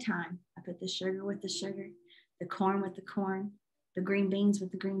item at a time, I put the sugar with the sugar, the corn with the corn, the green beans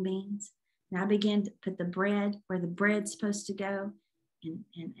with the green beans. And I began to put the bread where the bread's supposed to go,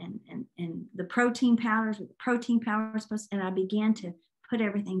 and the protein powders with the protein powders supposed to, and I began to put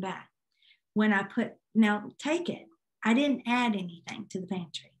everything back. Now take it. I didn't add anything to the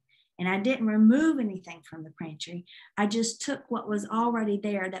pantry, and I didn't remove anything from the pantry. I just took what was already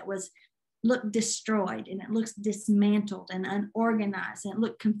there that looked destroyed, and it looks dismantled and unorganized, and it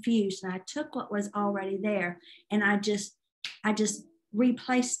looked confused. And I took what was already there, and I just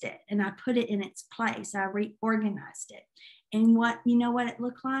replaced it, and I put it in its place. I reorganized it. And what it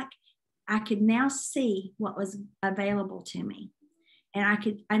looked like? I could now see what was available to me. And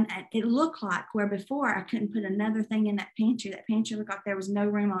it looked like where before I couldn't put another thing in that pantry looked like there was no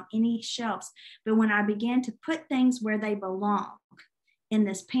room on any shelves. But when I began to put things where they belong in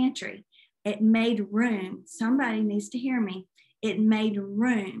this pantry, it made room. Somebody needs to hear me. It made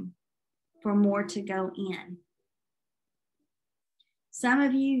room for more to go in. Some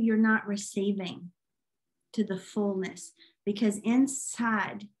of you, you're not receiving to the fullness because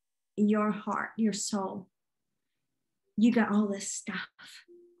inside your heart, your soul, you got all this stuff.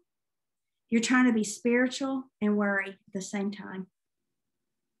 You're trying to be spiritual and worry at the same time.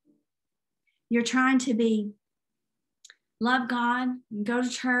 You're trying to love God, go to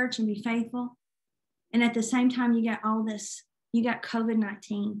church and be faithful. And at the same time, you got all this, you got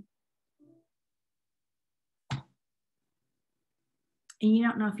COVID-19. And you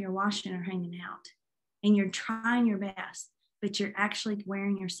don't know if you're washing or hanging out. And you're trying your best, but you're actually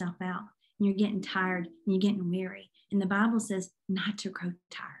wearing yourself out. And you're getting tired and you're getting weary. And the Bible says not to grow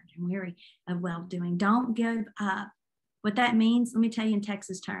tired and weary of well-doing. Don't give up. What that means, let me tell you in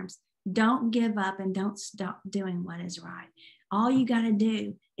Texas terms, don't give up and don't stop doing what is right. All you got to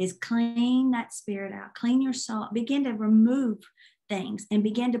do is clean that spirit out, clean your soul, begin to remove things and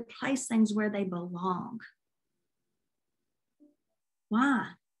begin to place things where they belong.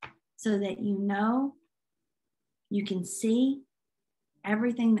 Why? So that you can see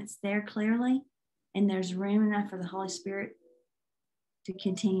everything that's there clearly, and there's room enough for the Holy Spirit to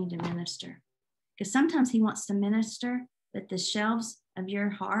continue to minister. Because sometimes he wants to minister, but the shelves of your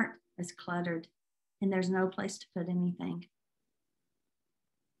heart is cluttered and there's no place to put anything.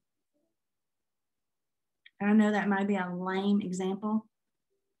 I know that might be a lame example,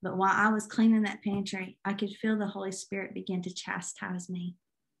 but while I was cleaning that pantry, I could feel the Holy Spirit begin to chastise me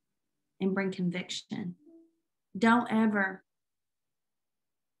and bring conviction. Don't ever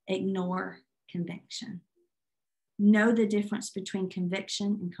ignore conviction. Know the difference between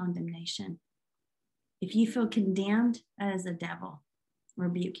conviction and condemnation. If you feel condemned, that is the devil.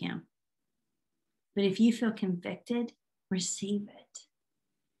 Rebuke him. But if you feel convicted, receive it.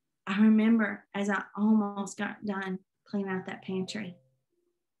 I remember as I almost got done cleaning out that pantry,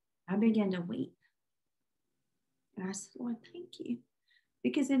 I began to weep. And I said, Lord, thank you.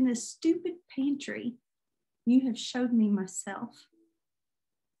 Because in this stupid pantry, you have showed me myself.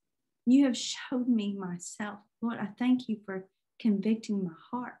 You have showed me myself. Lord, I thank you for convicting my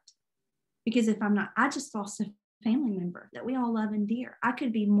heart. Because if I'm not, I just lost a family member that we all love and dear. I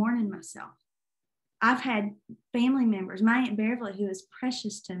could be mourning myself. I've had family members, my Aunt Beverly, who is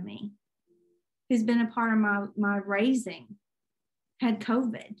precious to me, who's been a part of my raising, had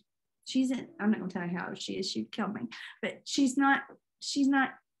COVID. I'm not going to tell you how old she is. She'd kill me. But she's not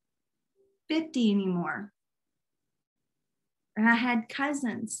 50 anymore. And I had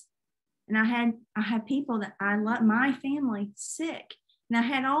cousins. And I had people that I love, my family, sick. And I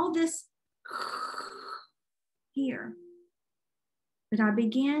had all this here. But I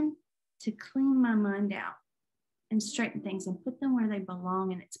began to clean my mind out and straighten things and put them where they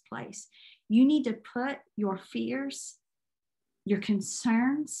belong in its place. You need to put your fears, your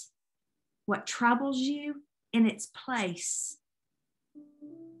concerns, what troubles you in its place.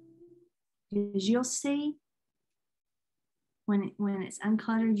 Because you'll see when it's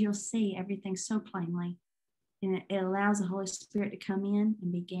uncluttered, you'll see everything so plainly. And it allows the Holy Spirit to come in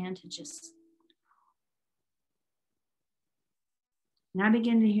and begin to just. And I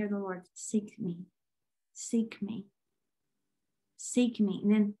begin to hear the Lord, seek me, seek me, seek me.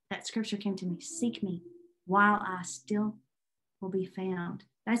 And then that scripture came to me, seek me while I still will be found.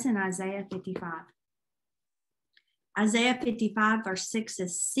 That's in Isaiah 55. Isaiah 55 verse 6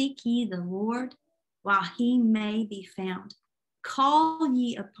 says, seek ye the Lord while he may be found. Call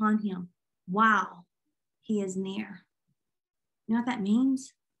ye upon him while he is near. You know what that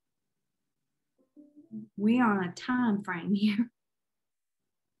means? We are on a time frame here.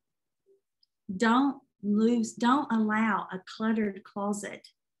 Don't allow a cluttered closet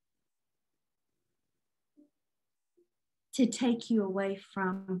to take you away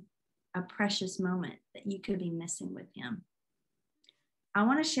from a precious moment that you could be missing with him. I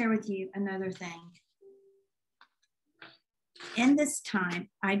want to share with you another thing. In this time,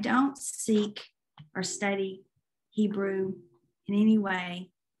 I don't seek or study Hebrew in any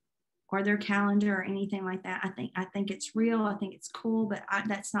way, or their calendar or anything like that. I think it's real. I think it's cool, but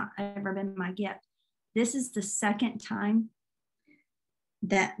that's not ever been my gift. This is the second time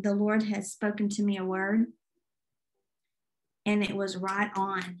that the Lord has spoken to me a word, and it was right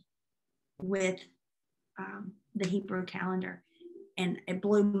on with the Hebrew calendar. And it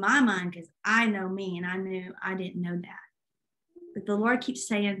blew my mind because I know me, and I knew I didn't know that. But the Lord keeps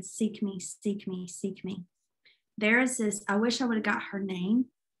saying, seek me, seek me, seek me. There is this, I wish I would have got her name.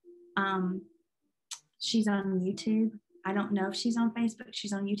 She's on YouTube. I don't know if she's on Facebook.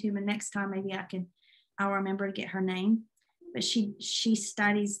 She's on YouTube. And next time maybe I'll remember to get her name. But she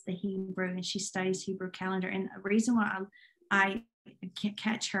studies the Hebrew, and she studies Hebrew calendar. And the reason why I can't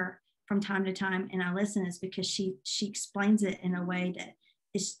catch her from time to time and I listen is because she explains it in a way that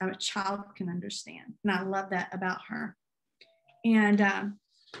a child can understand. And I love that about her. And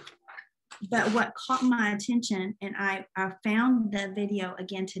but what caught my attention, and I found the video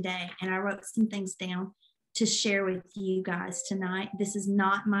again today, and I wrote some things down to share with you guys tonight. This is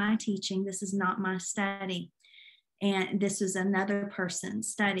not my teaching. This is not my study. And this was another person's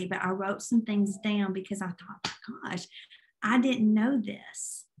study, but I wrote some things down because I thought, oh gosh, I didn't know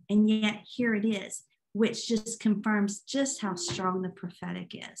this. And yet here it is, which just confirms just how strong the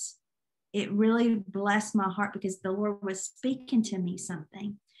prophetic is. It really blessed my heart because the Lord was speaking to me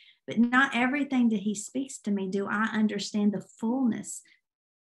something. But not everything that he speaks to me do I understand the fullness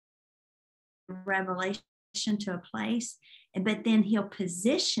of revelation to a place. But then he'll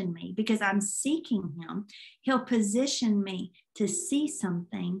position me because I'm seeking him. He'll position me to see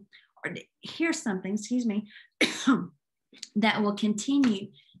something or to hear something, that will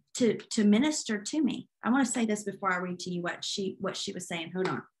continue to minister to me. I want to say this before I read to you what she was saying. Hold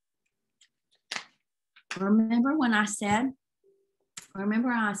on. Remember I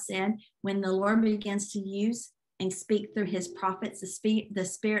said when the Lord begins to use and speak through his prophets,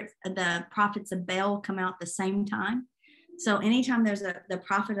 the prophets of Baal come out at the same time. So anytime there's the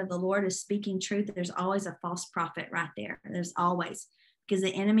prophet of the Lord is speaking truth, there's always a false prophet right there. There's always, because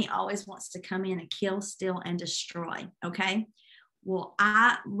the enemy always wants to come in and kill, steal, and destroy. Okay. Well,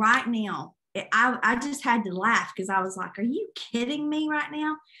 right now, I just had to laugh because I was like, are you kidding me right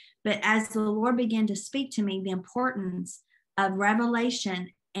now? But as the Lord began to speak to me, the importance of revelation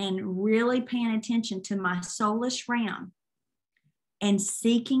and really paying attention to my soulish realm and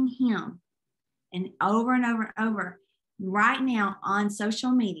seeking him, and over and over and over, right now on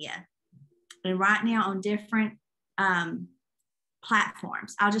social media and right now on different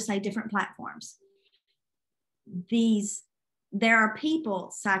platforms, I'll just say different platforms. There are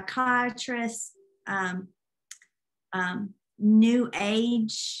people, psychiatrists, new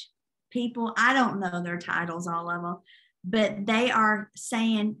age people, I don't know their titles, all of them, but they are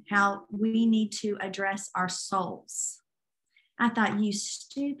saying how we need to address our souls. I thought, you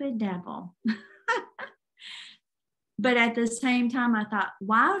stupid devil. But at the same time, I thought,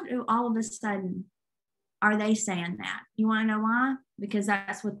 why do all of a sudden are they saying that? You want to know why? Because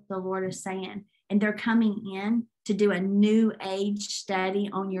that's what the Lord is saying. And they're coming in to do a new age study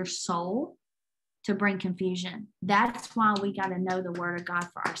on your soul to bring confusion. That's why we got to know the word of God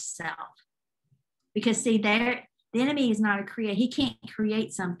for ourselves. Because see, the enemy is not a creator. He can't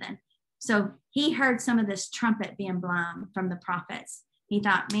create something. So he heard some of this trumpet being blown from the prophets. He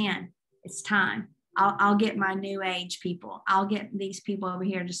thought, man, it's time. I'll get my new age people. I'll get these people over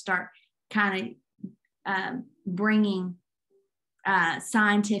here to start kind of bringing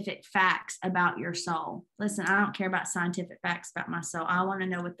scientific facts about your soul. Listen, I don't care about scientific facts about my soul. I want to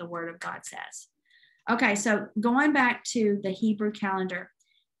know what the word of God says. Okay, so going back to the Hebrew calendar,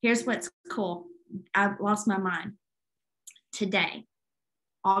 here's what's cool. I've lost my mind. Today,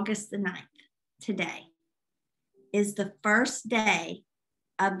 August the 9th, today is the first day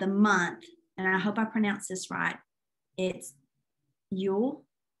of the month, and I hope I pronounce this right. It's Yule.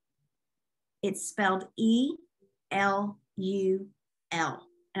 It's spelled E-L-U-L.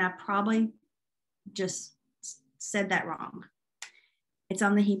 And I probably just said that wrong. It's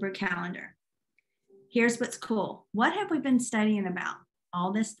on the Hebrew calendar. Here's what's cool. What have we been studying about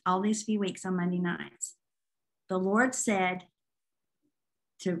all these few weeks on Monday nights? The Lord said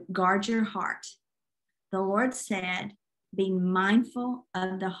to guard your heart. The Lord said, be mindful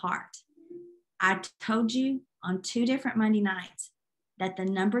of the heart. I told you on 2 different Monday nights that the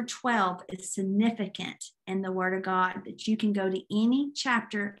number 12 is significant in the Word of God, that you can go to any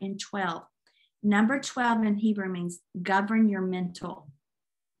chapter in 12. Number 12 in Hebrew means govern your mental.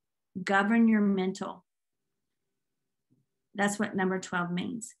 Govern your mental. That's what number 12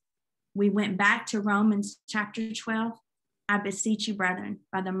 means. We went back to Romans chapter 12. I beseech you, brethren,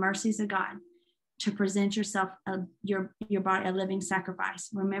 by the mercies of God, to present yourself, your body, a living sacrifice.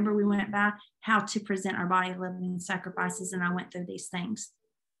 Remember, we went by how to present our body living sacrifices, and I went through these things.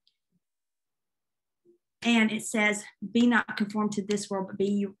 And it says, be not conformed to this world, but be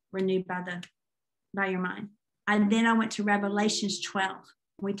you renewed by your mind. And then I went to Revelations 12.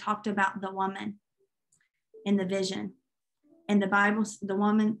 We talked about the woman in the vision. And the Bible, the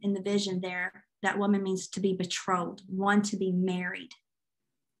woman in the vision there, that woman means to be betrothed, one to be married.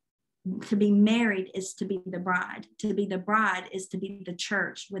 To be married is to be the bride. To be the bride is to be the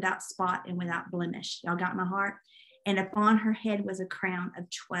church without spot and without blemish. Y'all got my heart? And upon her head was a crown of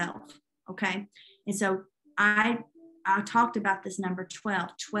 12. Okay. And so I talked about this number 12.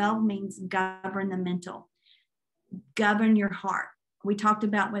 12 means govern the mental, govern your heart. We talked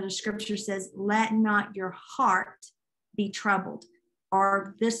about what the scripture says, let not your heart be troubled.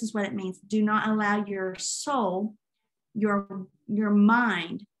 Or this is what it means. Do not allow your soul, your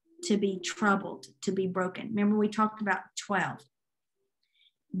mind to be troubled, to be broken. Remember, we talked about 12.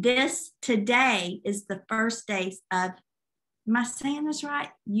 This today is the first day of, am I saying this right?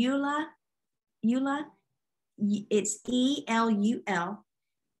 Eula. It's E-L-U-L.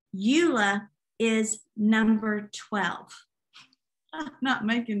 Eula is number 12. I'm not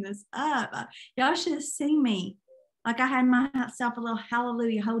making this up. Y'all should have seen me. Like I had myself a little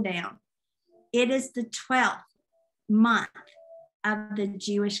hallelujah hoedown. It is the 12th month of the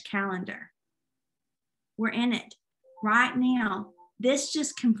Jewish calendar. We're in it right now. This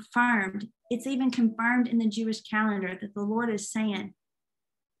just confirmed, it's even confirmed in the Jewish calendar that the Lord is saying,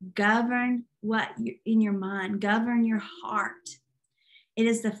 govern what in your mind, govern your heart. It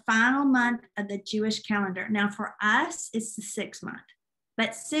is the final month of the Jewish calendar. Now for us, it's the 6th month,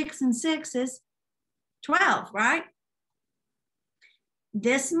 but 6 and 6 is 12, right?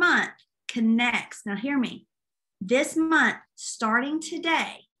 This month connects. Now hear me. This month, starting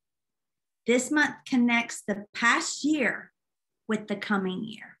today, this month connects the past year with the coming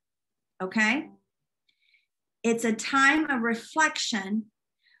year. Okay? It's a time of reflection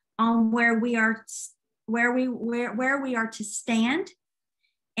on where we are to stand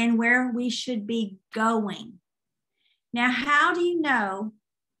and where we should be going. Now, how do you know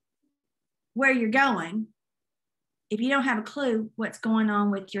where you're going if you don't have a clue what's going on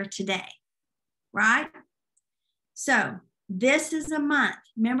with your today, right? So this is a month.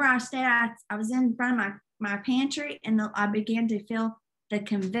 Remember, I was in front of my pantry and I began to feel the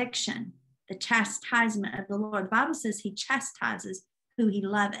conviction, the chastisement of the Lord. The Bible says he chastises who he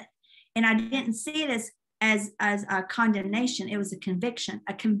loveth. And I didn't see it as a condemnation. It was a conviction.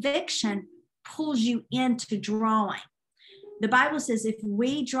 A conviction pulls you into drawing. The Bible says if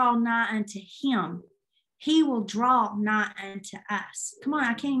we draw nigh unto him, he will draw nigh unto us. Come on,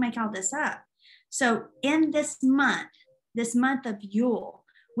 I can't even make all this up. So in this month of Yule,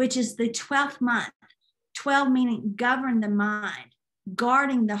 which is the 12th month, 12 meaning govern the mind,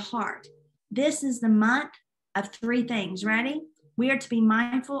 guarding the heart. This is the month of 3 things. Ready? We are to be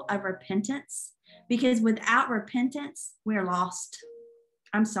mindful of repentance, because without repentance, we're lost.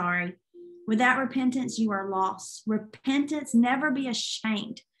 I'm sorry. Without repentance, you are lost. Repentance, never be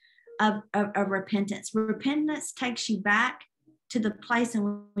ashamed of repentance. Repentance takes you back to the place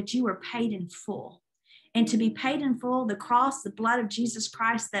in which you were paid in full. And to be paid in full, the cross, the blood of Jesus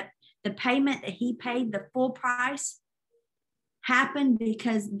Christ, that the payment that he paid, the full price, happened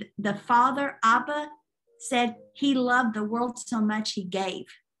because the Father, Abba, said he loved the world so much he gave.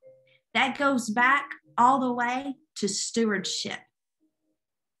 That goes back all the way to stewardship.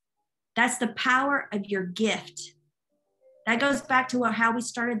 That's the power of your gift. That goes back to how we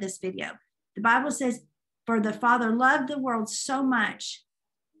started this video. The Bible says, for the Father loved the world so much,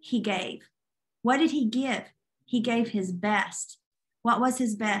 he gave. What did he give? He gave his best. What was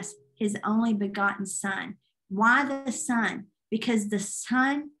his best? His only begotten Son. Why the Son? Because the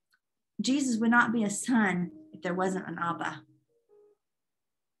Son, Jesus would not be a son if there wasn't an Abba.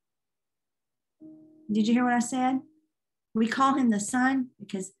 Did you hear what I said? We call him the Son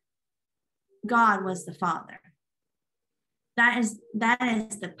because God was the Father. That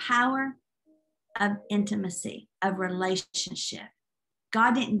is the power of intimacy, of relationship.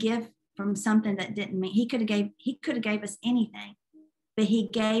 God didn't give from something that didn't mean. He could have gave us anything, but he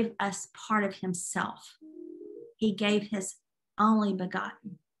gave us part of himself. He gave his only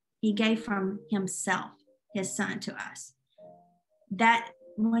begotten. He gave from himself, his son, to us. That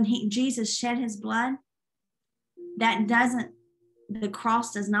when Jesus shed his blood, the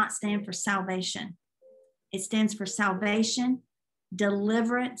cross does not stand for salvation. It stands for salvation,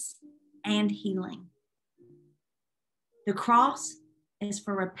 deliverance, and healing. The cross is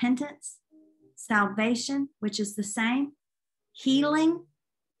for repentance, salvation, which is the same, healing,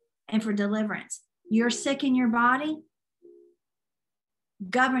 and for deliverance. You're sick in your body,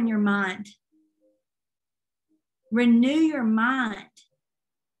 govern your mind. Renew your mind.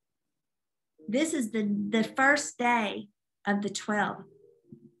 This is the first day of the 12.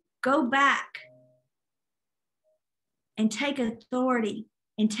 Go back and take authority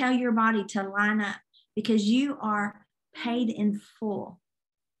and tell your body to line up, because you are paid in full.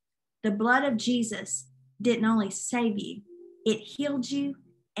 The blood of Jesus didn't only save you, it healed you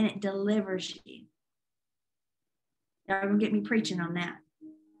and it delivers you. Y'all gonna get me preaching on that.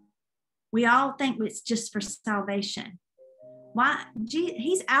 We all think it's just for salvation. Why?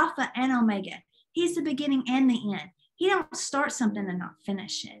 He's Alpha and Omega. He's the beginning and the end. He don't start something and not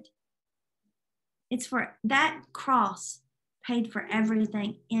finish it. It's for that cross paid for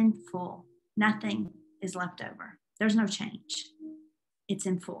everything in full. Nothing is left over. There's no change. It's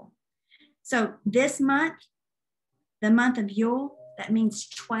in full. So this month, the month of Yule, that means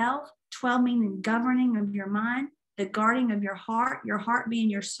 12. 12 meaning governing of your mind, the guarding of your heart being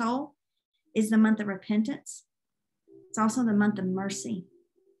your soul, is the month of repentance. It's also the month of mercy.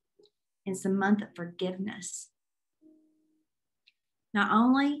 It's the month of forgiveness. Not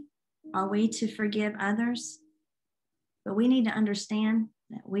only are we to forgive others, but we need to understand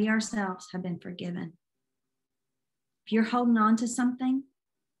that we ourselves have been forgiven. If you're holding on to something,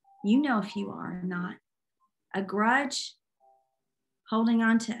 you know if you are or not. A grudge, holding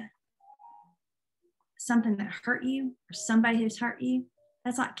on to something that hurt you or somebody who's hurt you,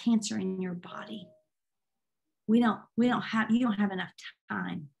 that's like cancer in your body. You don't have enough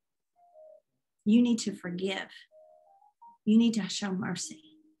time. You need to forgive. You need to show mercy.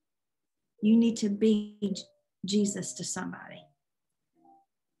 You need to be Jesus to somebody.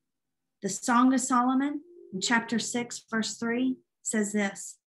 The Song of Solomon in chapter 6, verse 3 says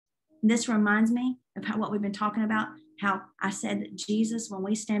this. This reminds me of what we've been talking about, how I said that Jesus, when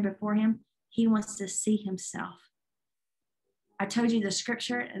we stand before him, he wants to see himself. I told you the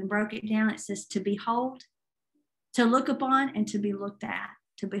scripture and broke it down. It says to behold, to look upon, and to be looked at,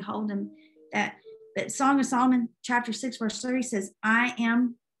 to behold him. That Song of Solomon, chapter 6, verse 3 says, I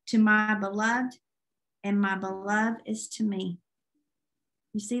am to my beloved, and my beloved is to me.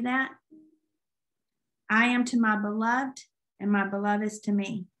 You see that? I am to my beloved, and my beloved is to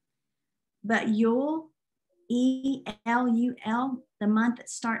me. But Yule, E-L-U-L, the month that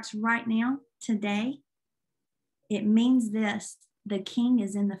starts right now, today, it means this: the king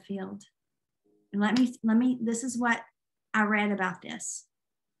is in the field. And let me, this is what I read about this.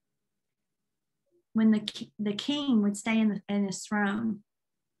 When the king would stay in his throne,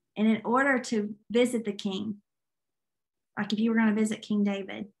 and in order to visit the king, like if you were going to visit King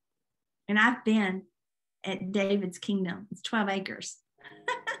David, and I've been at David's kingdom, it's 12 acres.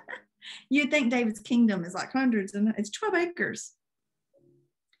 You'd think David's kingdom is like hundreds, and it's 12 acres.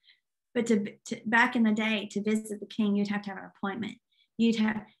 But to back in the day, to visit the king, you'd have to have an appointment.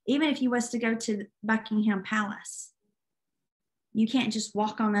 Even if you was to go to Buckingham Palace, you can't just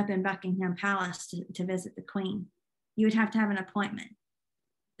walk on up in Buckingham Palace to visit the queen. You would have to have an appointment.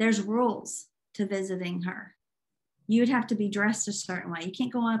 There's rules to visiting her. You would have to be dressed a certain way. You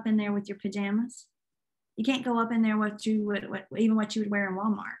can't go up in there with your pajamas. You can't go up in there what you would wear in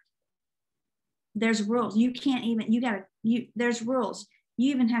Walmart. There's rules. You can't even, there's rules.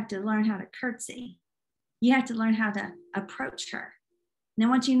 You even have to learn how to curtsy. You have to learn how to approach her. Now,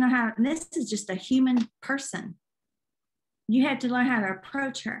 once you know how, this is just a human person. You have to learn how to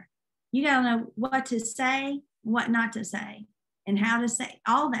approach her. You got to know what to say, what not to say, and how to say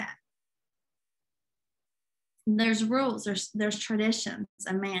all that. There's rules. There's traditions.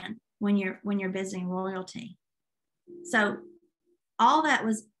 A man when you're visiting royalty. So all that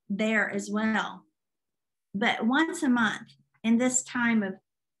was there as well. But once a month, in this time of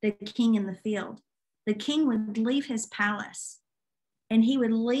the king in the field, the king would leave his palace and he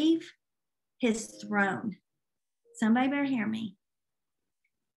would leave his throne. Somebody better hear me.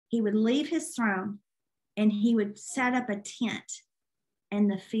 He would leave his throne and he would set up a tent in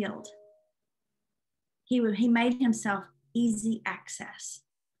the field. He made himself easy access.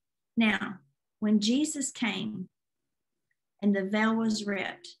 Now, when Jesus came and the veil was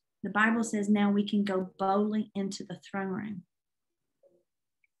ripped, the Bible says now we can go boldly into the throne room.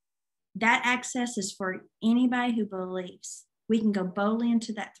 That access is for anybody who believes. We can go boldly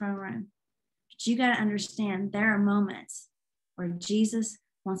into that throne room. But you got to understand there are moments where Jesus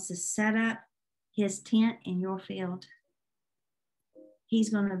wants to set up his tent in your field. He's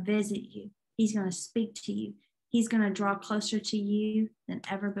going to visit you. He's going to speak to you. He's going to draw closer to you than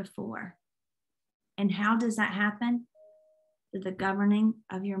ever before. And how does that happen? Through the governing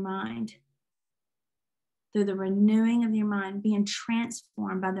of your mind. Through the renewing of your mind, being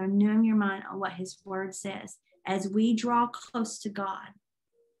transformed by the renewing of your mind on what his word says. As we draw close to God,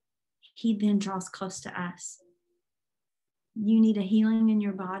 he then draws close to us. You need a healing in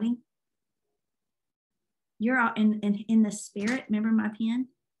your body. You're in the spirit. Remember my pen?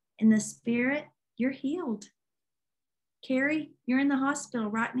 In the spirit, you're healed. Carrie, you're in the hospital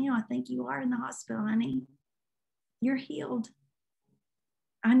right now. I think you are in the hospital, honey. You're healed.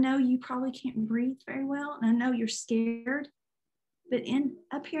 I know you probably can't breathe very well, and I know you're scared, but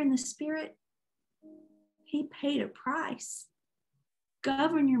up here in the spirit, he paid a price.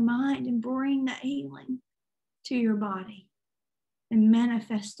 Govern your mind and bring that healing to your body and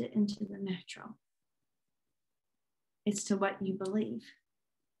manifest it into the natural. It's to what you believe.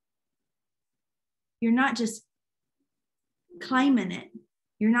 You're not just claiming it.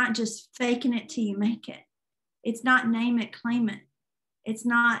 You're not just faking it till you make it. It's not name it, claim it. It's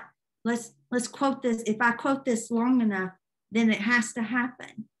not, let's quote this. If I quote this long enough, then it has to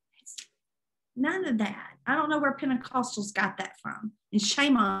happen. It's none of that. I don't know where Pentecostals got that from. And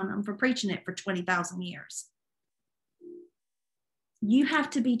shame on them for preaching it for 20,000 years. You have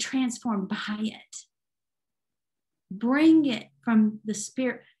to be transformed by it. Bring it from the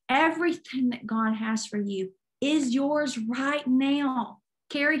spirit. Everything that God has for you is yours right now.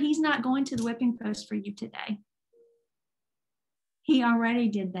 Carrie, he's not going to the whipping post for you today. He already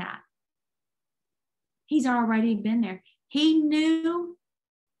did that. He's already been there. He knew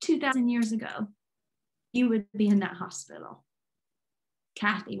 2,000 years ago you would be in that hospital.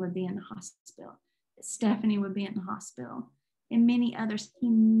 Kathy would be in the hospital. Stephanie would be in the hospital. And many others. He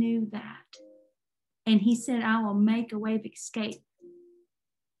knew that. And he said, I will make a way of escape.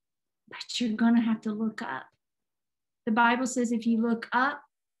 But you're going to have to look up. The Bible says if you look up,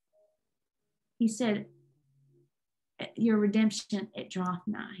 he said, your redemption, it draweth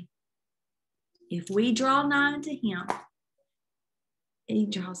nigh. If we draw nigh to him, he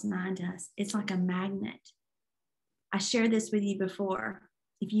draws nigh to us. It's like a magnet. I shared this with you before.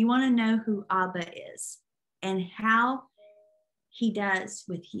 If you want to know who Abba is and how he does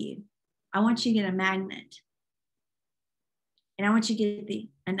with you, I want you to get a magnet. And I want you to get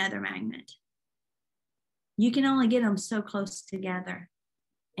another magnet. You can only get them so close together.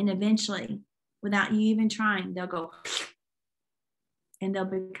 And eventually, without you even trying, they'll go and they'll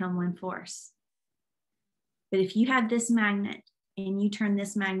become one force. But if you have this magnet and you turn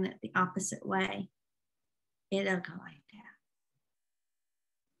this magnet the opposite way, it'll go like that.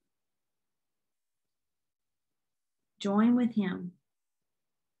 Join with him.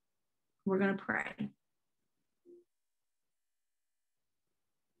 We're going to pray.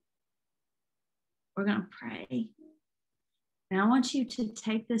 We're going to pray. And I want you to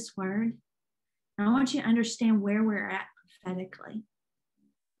take this word, and I want you to understand where we're at prophetically.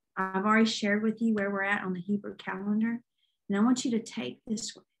 I've already shared with you where we're at on the Hebrew calendar. And I want you to take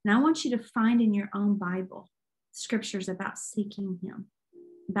this, and I want you to find in your own Bible scriptures about seeking him,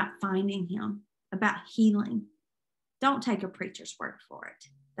 about finding him, about healing. Don't take a preacher's word for it.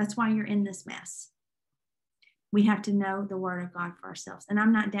 That's why you're in this mess. We have to know the word of God for ourselves. And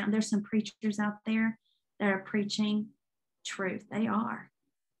I'm not down. There's some preachers out there that are preaching truth. They are.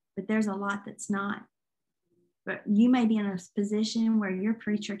 But there's a lot that's not. But you may be in a position where your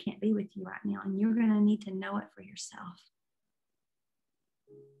preacher can't be with you right now, and you're going to need to know it for yourself.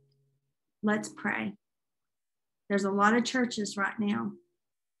 Let's pray. There's a lot of churches right now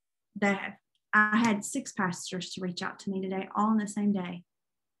that I had 6 pastors to reach out to me today, all on the same day.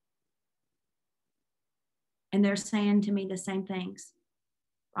 And they're saying to me the same things.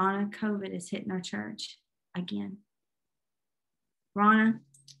 Ronna, COVID is hitting our church again. Ronna,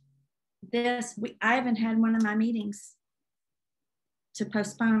 I haven't had one of my meetings to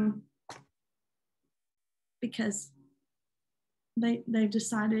postpone because they've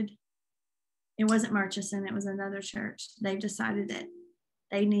decided it wasn't Murchison, it was another church. They've decided that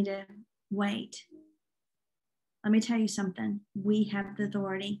they need to wait. Let me tell you something. We have the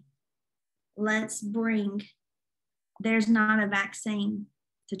authority. There's not a vaccine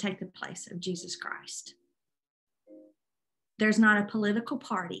to take the place of Jesus Christ. There's not a political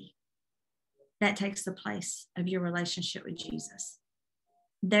party that takes the place of your relationship with Jesus.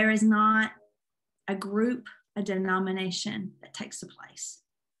 There is not a group, a denomination that takes the place.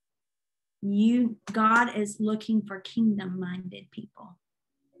 God is looking for kingdom-minded people.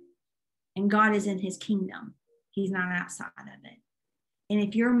 And God is in his kingdom. He's not outside of it. And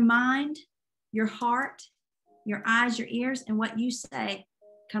if your mind, your heart, your eyes, your ears, and what you say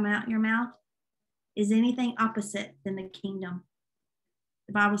come out your mouth is anything opposite than the kingdom,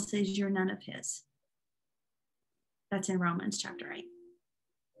 the Bible says you're none of his. That's in Romans chapter 8.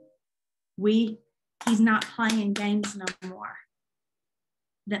 He's not playing games no more.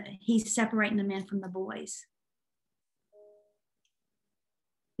 He's separating the men from the boys.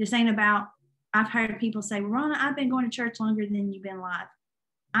 This ain't about, I've heard people say, Ronna, I've been going to church longer than you've been alive.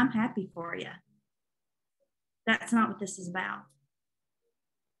 I'm happy for you. That's not what this is about.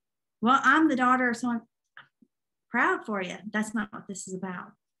 Well, I'm the daughter of someone. Proud for you. That's not what this is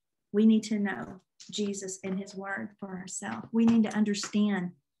about. We need to know Jesus and his word for ourselves. We need to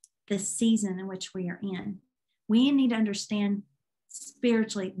understand the season in which we are in. We need to understand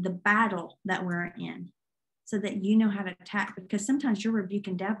spiritually the battle that we're in so that you know how to attack, because sometimes you're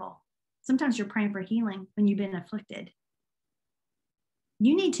rebuking devil. Sometimes you're praying for healing when you've been afflicted.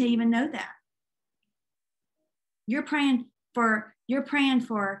 You need to even know that. You're praying for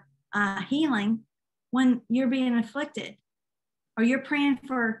healing when you're being afflicted, or you're praying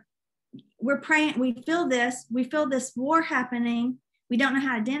for, we feel this war happening. We don't know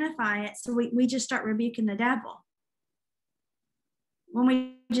how to identify it. So we just start rebuking the devil.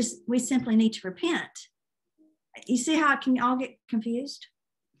 When we simply need to repent. You see how it can all get confused?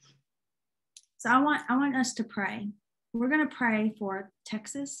 So I want us to pray. We're going to pray for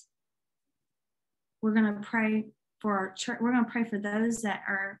Texas. We're going to pray for our church. We're going to pray for those that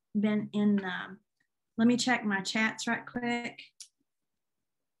are been in, let me check my chats right quick.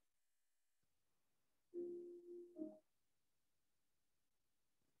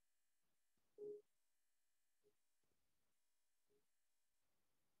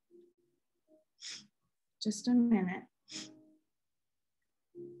 Just a minute.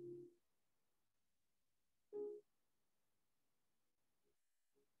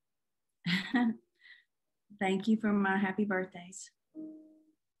 Thank you for my happy birthdays.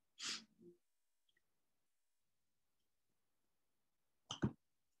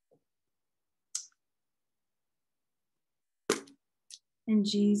 In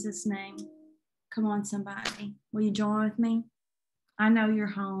Jesus' name. Come on, somebody. Will you join with me? I know you're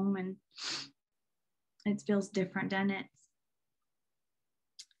home and it feels different, doesn't it?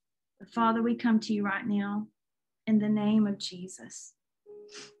 But Father, we come to you right now in the name of Jesus.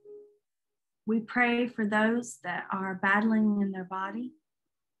 We pray for those that are battling in their body.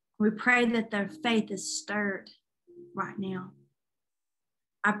 We pray that their faith is stirred right now.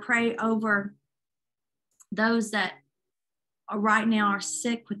 I pray over those that are right now are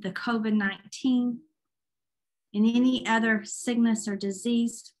sick with the COVID-19 and any other sickness or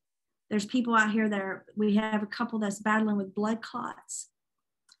disease. There's people out here we have a couple that's battling with blood clots.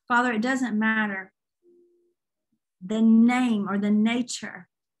 Father, it doesn't matter the name or the nature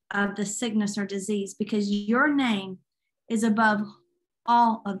of the sickness or disease, because your name is above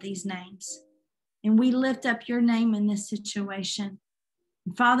all of these names. And we lift up your name in this situation.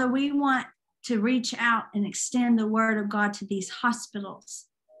 And Father, we want to reach out and extend the word of God to these hospitals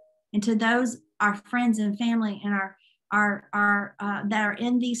and to those, our friends and family and our that are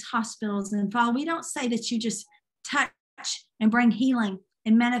in these hospitals. And Father, we don't say that you just touch and bring healing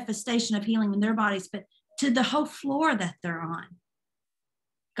and manifestation of healing in their bodies, but to the whole floor that they're on.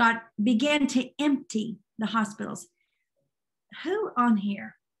 God, begin to empty the hospitals. Who on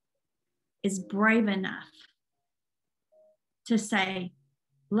here is brave enough to say,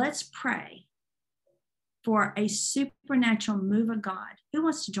 let's pray for a supernatural move of God? Who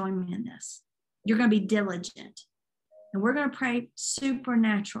wants to join me in this? You're going to be diligent. And we're going to pray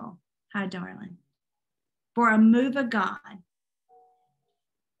supernatural, hi, darling, for a move of God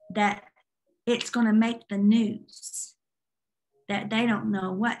that it's going to make the news, that they don't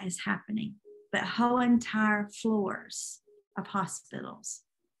know what is happening, but whole entire floors of hospitals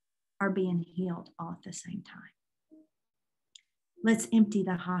are being healed all at the same time. Let's empty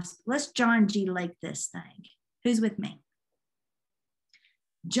the hospital. Let's John G. Lake this thing. Who's with me?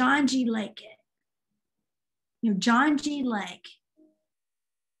 John G. Lake it. John G. Lake,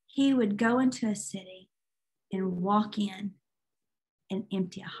 he would go into a city and walk in and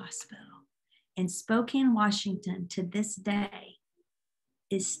empty a hospital. And Spokane, Washington, to this day,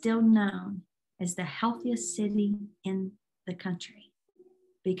 is still known as the healthiest city in the country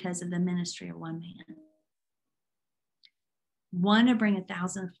because of the ministry of one man. One would bring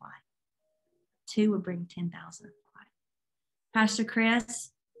 1,000 to flight. Two would bring 10,000 to flight. Pastor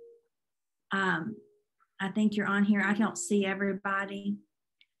Chris, I think you're on here. I don't see everybody,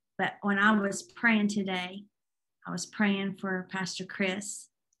 but when I was praying today, I was praying for Pastor Chris.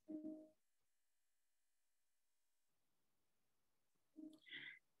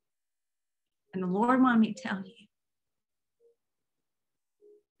 And the Lord wanted me to tell you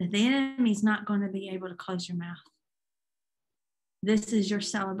that the enemy's not going to be able to close your mouth. This is your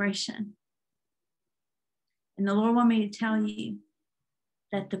celebration. And the Lord wanted me to tell you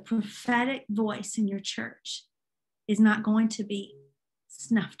that the prophetic voice in your church is not going to be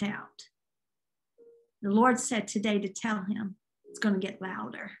snuffed out. The Lord said today to tell him it's going to get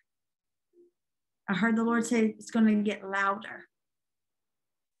louder. I heard the Lord say it's going to get louder.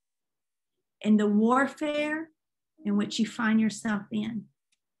 In the warfare in which you find yourself in,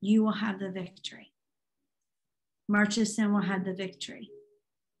 you will have the victory. Murchison will have the victory.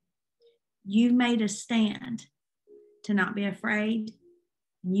 You made a stand to not be afraid.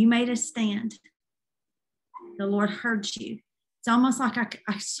 You made a stand. The Lord heard you. It's almost like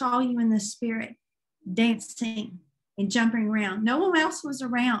I saw you in the spirit dancing and jumping around. No one else was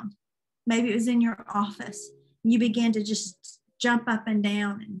around. Maybe it was in your office. You began to just jump up and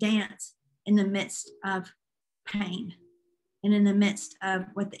down and dance in the midst of pain and in the midst of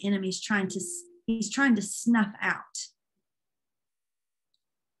what the enemy's trying to snuff out.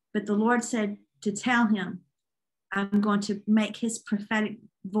 But the Lord said to tell him, I'm going to make his prophetic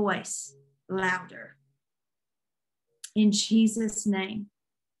voice louder. In Jesus' name.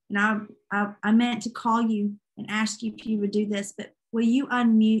 And I meant to call you and ask you if you would do this, but will you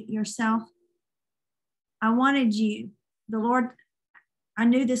unmute yourself? I wanted you, the Lord, I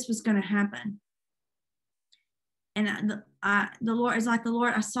knew this was going to happen. And the Lord is like the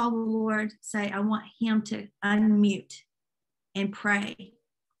Lord, I saw the Lord say, I want him to unmute and pray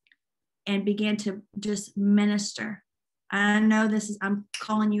and begin to just minister. I know I'm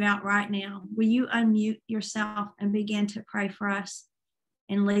calling you out right now. Will you unmute yourself and begin to pray for us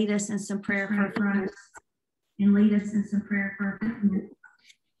and lead us in some prayer for us? And lead us in some prayer for us.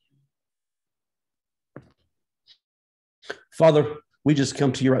 Father, we just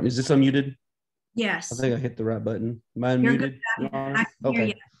come to you right now. Is this unmuted? Yes. I think I hit the right button. Am I You're unmuted? good. I can hear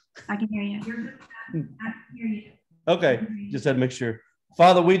you. I can hear you. You're good. I can hear you. Okay, just had to make sure.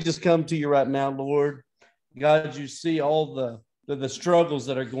 Father, we just come to you right now, Lord. God, you see all the struggles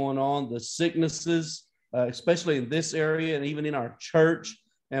that are going on, the sicknesses, especially in this area and even in our church.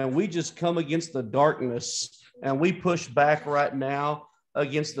 And we just come against the darkness, and we push back right now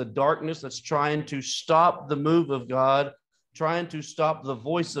against the darkness that's trying to stop the move of God, trying to stop the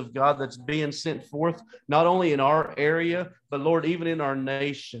voice of God that's being sent forth, not only in our area, but Lord, even in our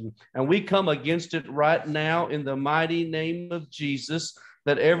nation. And we come against it right now in the mighty name of Jesus,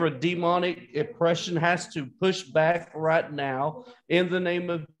 that every demonic oppression has to push back right now in the name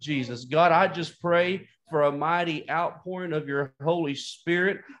of Jesus. God, I just pray for a mighty outpouring of your Holy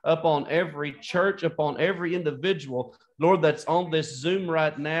Spirit upon every church, upon every individual, Lord, that's on this Zoom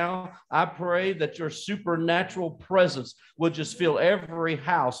right now. I pray that your supernatural presence would just fill every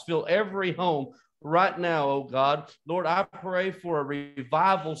house, fill every home right now, oh God. Lord, I pray for a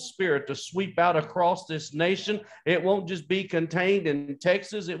revival spirit to sweep out across this nation. It won't just be contained in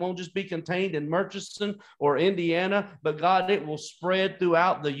Texas. It won't just be contained in Murchison or Indiana, but God, it will spread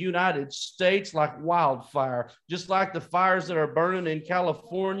throughout the United States like wildfire, just like the fires that are burning in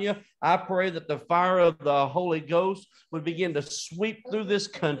California. I pray that the fire of the Holy Ghost would begin to sweep through this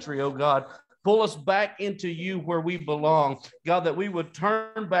country, oh God. Pull us back into you where we belong. God, that we would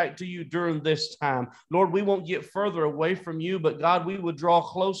turn back to you during this time. Lord, we won't get further away from you, but God, we would draw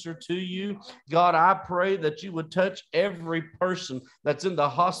closer to you. God, I pray that you would touch every person that's in the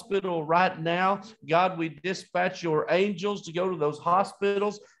hospital right now. God, we dispatch your angels to go to those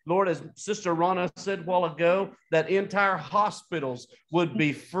hospitals. Lord, as Sister Ronna said a while ago, that entire hospitals would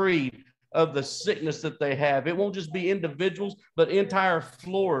be freed of the sickness that they have. It won't just be individuals, but entire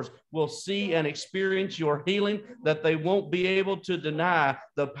floors will see and experience your healing, that they won't be able to deny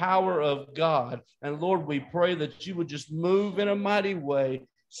the power of God. And Lord, we pray that you would just move in a mighty way,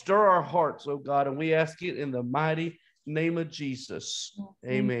 stir our hearts, oh God, and we ask it in the mighty name of Jesus.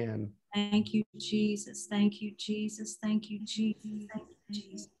 Amen. Thank you, Jesus. Thank you, Jesus. Thank you, Jesus. Thank you,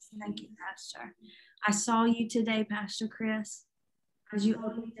 Jesus. Thank you, Pastor. I saw you today, Pastor Chris, as you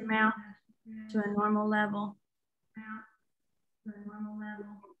opened your mouth to a normal level,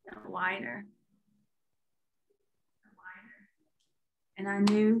 wider. And I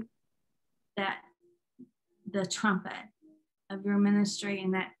knew that the trumpet of your ministry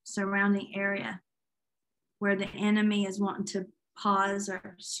in that surrounding area where the enemy is wanting to pause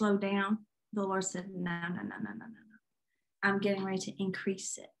or slow down, the Lord said, no, no, no, no, no, no, no. I'm getting ready to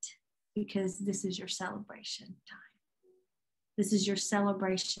increase it because this is your celebration time. This is your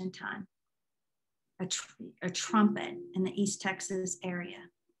celebration time. A trumpet in the East Texas area.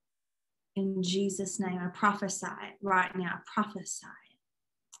 In Jesus' name, I prophesy it right now. I prophesy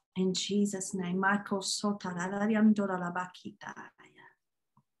it. In Jesus' name. I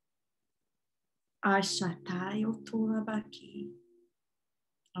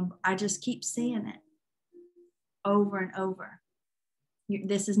just keep seeing it over and over.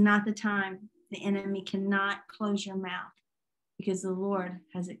 This is not the time. The enemy cannot close your mouth because the Lord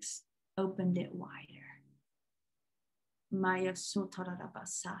has opened it wider.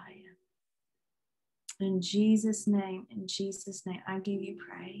 In Jesus' name, I give you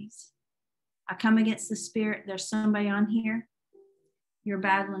praise. I come against the spirit. There's somebody on here. You're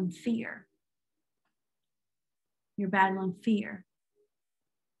battling fear. You're battling fear.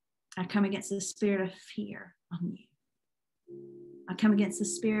 I come against the spirit of fear on you. I come against the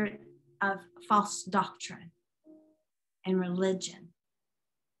spirit of false doctrine and religion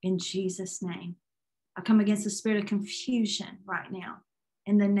in Jesus' name. I come against the spirit of confusion right now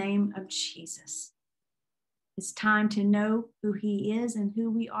in the name of Jesus. It's time to know who he is and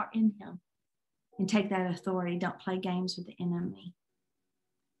who we are in him and take that authority. Don't play games with the enemy.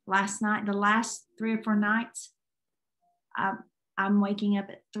 Last night, the last 3 or 4 nights, I'm waking up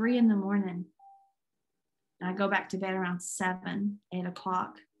at 3 a.m. and I go back to bed around 7, 8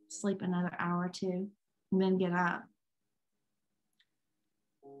 o'clock, sleep another hour or 2, and then get up.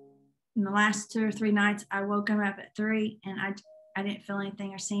 In the last 2 or 3 nights, I woke up at 3 and I didn't feel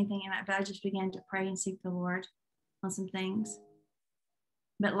anything or see anything, but I just began to pray and seek the Lord on some things.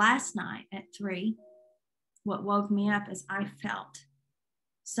 But last night at 3, what woke me up is I felt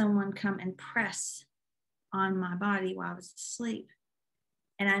someone come and press on my body while I was asleep.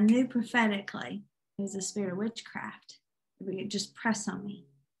 And I knew prophetically it was a spirit of witchcraft. It would just press on me.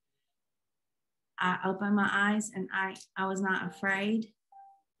 I opened my eyes and I was not afraid.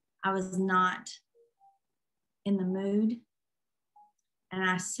 I was not in the mood. And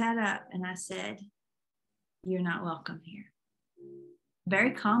I sat up and I said, "You're not welcome here."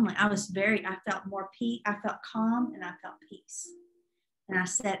 Very calmly. I felt more peace. I felt calm and I felt peace. And I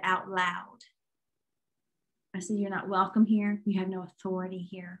said out loud, I said, "You're not welcome here. You have no authority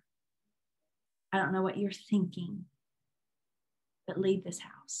here. I don't know what you're thinking, but leave this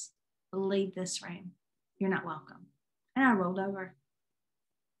house. Leave this room. You're not welcome." And I rolled over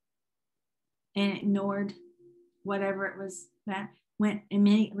and ignored whatever it was that went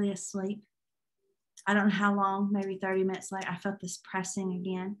immediately asleep. I don't know how long, maybe 30 minutes later, I felt this pressing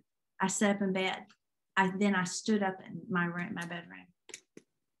again. I sat up in bed. Then I stood up in my room, my bedroom.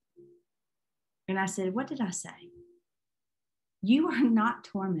 And I said, "What did I say? You are not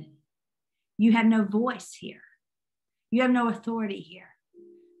tormented. You have no voice here. You have no authority here.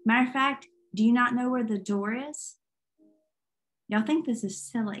 Matter of fact, do you not know where the door is?" Y'all think this is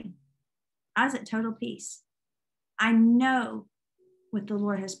silly. I was at total peace. I know what the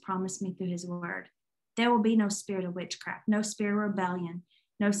Lord has promised me through his word. There will be no spirit of witchcraft, no spirit of rebellion,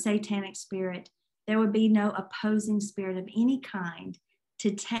 no satanic spirit. There will be no opposing spirit of any kind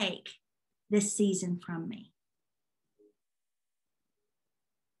to take this season from me.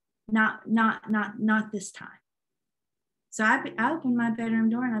 Not this time. So I opened my bedroom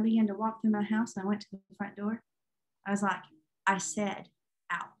door and I began to walk through my house and I went to the front door. I was like, I said,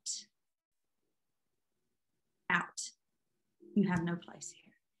 out. Out. You have no place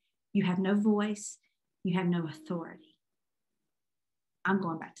here. You have no voice. You have no authority. I'm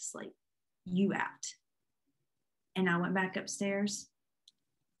going back to sleep. You out. And I went back upstairs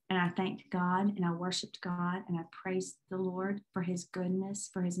and I thanked God and I worshiped God and I praised the Lord for his goodness,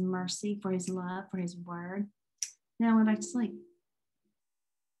 for his mercy, for his love, for his word. Then I went back to sleep.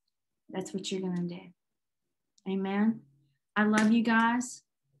 That's what you're going to do. Amen. I love you guys.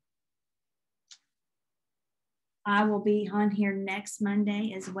 I will be on here next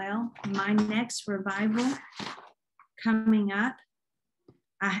Monday as well. My next revival coming up.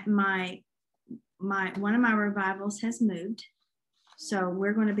 One of my revivals has moved. So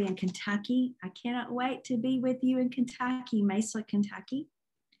we're going to be in Kentucky. I cannot wait to be with you in Kentucky, Mesa, Kentucky.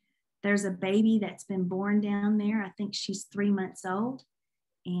 There's a baby that's been born down there. I think she's 3 months old.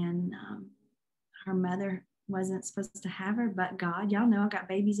 And her mother wasn't supposed to have her, but God, y'all know I got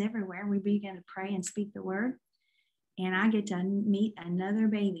babies everywhere. We began to pray and speak the word. And I get to meet another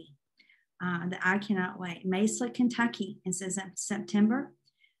baby that I cannot wait. Mesa, Kentucky. It says in September.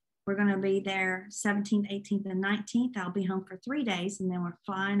 We're going to be there 17th, 18th, and 19th. I'll be home for 3 days, and then we're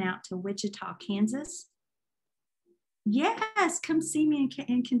flying out to Wichita, Kansas Yes, come see me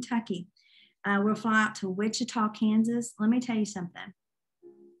in Kentucky. We'll fly out to Wichita, Kansas. Let me tell you something.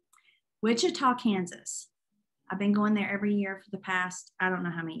 Wichita, Kansas. I've been going there every year for the past, I don't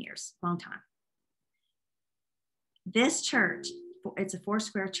know how many years, long time. This church, it's a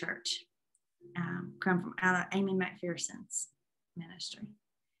Foursquare church, come from out of Amy McPherson's ministry.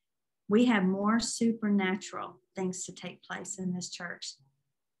 We have more supernatural things to take place in this church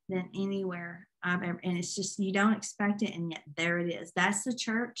than anywhere I've ever, and it's just, you don't expect it, and yet there it is. That's the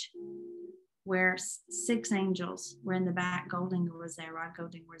church where 6 angels were in the back. Goldinger was there, Rod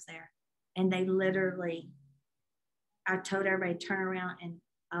Goldinger was there. And they literally, I told everybody, turn around and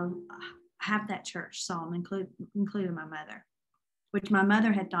half that church saw them, including my mother, which my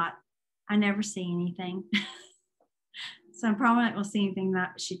mother had thought, I never see anything. So I'm probably not going to see anything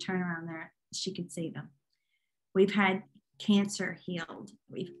that she turned around there, she could see them. We've had cancer healed.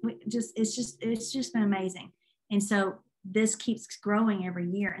 It's just been amazing. And so this keeps growing every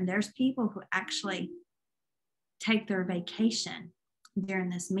year. And there's people who actually take their vacation during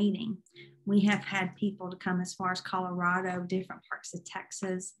this meeting. We have had people to come as far as Colorado, different parts of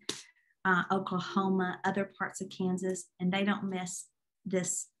Texas, Oklahoma, other parts of Kansas, and they don't miss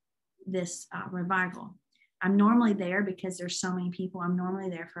this revival. I'm normally there because there's so many people. I'm normally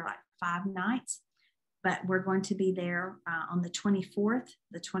there for like 5 nights, but we're going to be there on the 24th,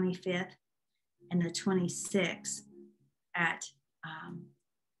 the 25th, and the 26th at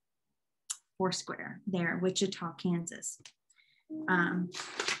Foursquare there, Wichita, Kansas. And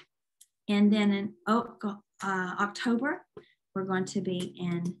then in October, we're going to be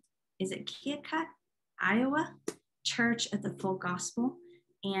in, is it Keokuk, Iowa, Church of the Full Gospel.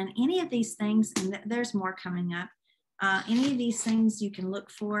 And any of these things, and there's more coming up, any of these things you can look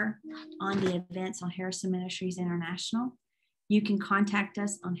for on the events on Harrison Ministries International. You can contact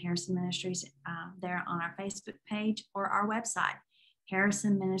us on Harrison Ministries there on our Facebook page or our website,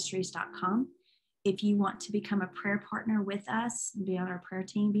 harrisonministries.com. If you want to become a prayer partner with us and be on our prayer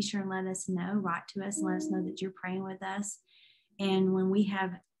team, be sure and let us know, write to us and let us know that you're praying with us. And when we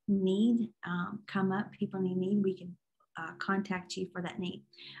have need come up, people need, we can contact you for that need.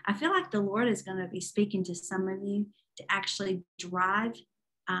 I feel like the Lord is going to be speaking to some of you to actually drive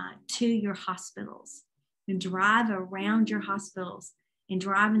to your hospitals and drive around your hospitals and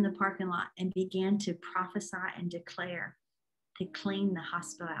drive in the parking lot and begin to prophesy and declare to clean the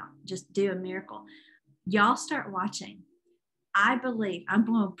hospital out. Just do a miracle. Y'all start watching. I believe, I'm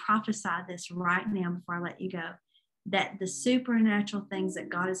going to prophesy this right now before I let you go, that the supernatural things that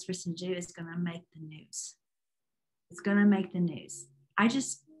God is fixing to do is going to make the news. It's going to make the news. I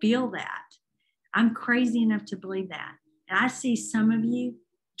just feel that. I'm crazy enough to believe that. And I see some of you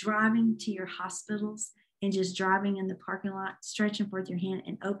driving to your hospitals and just driving in the parking lot, stretching forth your hand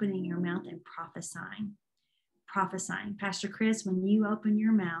and opening your mouth and prophesying. Prophesying. Pastor Chris, when you open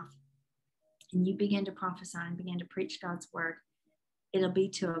your mouth and you begin to prophesy and begin to preach God's word, it'll be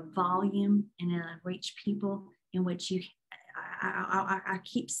to a volume and it'll reach people in which you, I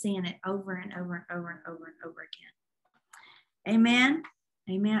keep seeing it over and over and over and over and over again. Amen.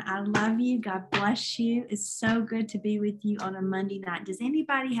 Amen. I love you. God bless you. It's so good to be with you on a Monday night. Does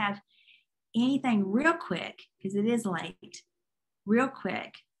anybody have anything real quick, because it is late, real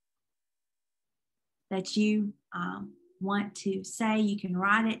quick, that you want to say? You can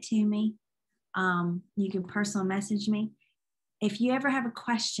write it to me. You can personal message me. If you ever have a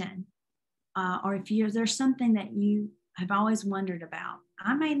question or if there's something that you have always wondered about,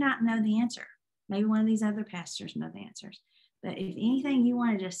 I may not know the answer. Maybe one of these other pastors know the answers. But if anything you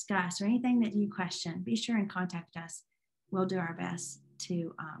want to discuss or anything that you question, be sure and contact us. We'll do our best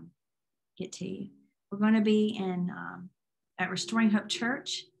to get to you. We're going to be at Restoring Hope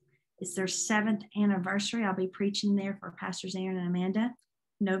Church. It's their 7th anniversary. I'll be preaching there for Pastors Aaron and Amanda,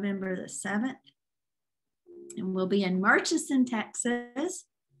 November the 7th. And we'll be in Murchison, Texas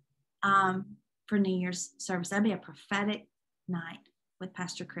for New Year's service. That'll be a prophetic night with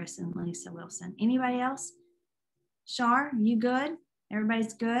Pastor Chris and Lisa Wilson. Anybody else? Shar, you good?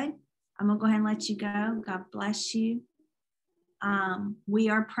 Everybody's good? I'm going to go ahead and let you go. God bless you. We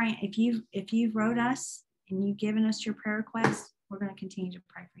are praying. If you've wrote us and you've given us your prayer request, we're going to continue to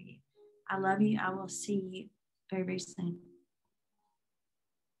pray for you. I love you. I will see you very, very soon.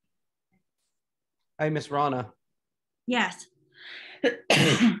 Hey, Miss Ronna. Yes.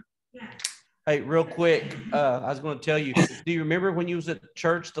 Hey, real quick, I was going to tell you, do you remember when you was at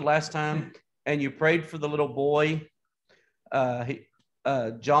church the last time and you prayed for the little boy,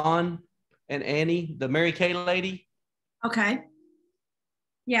 John and Annie, the Mary Kay lady? Okay.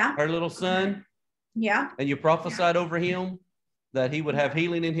 Yeah. Her little son? Yeah. And you prophesied over him that he would have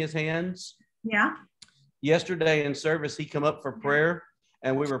healing in his hands? Yeah. yesterday in service, he come up for prayer,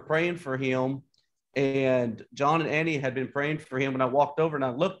 and we were praying for him. And John and Annie had been praying for him. And I walked over and I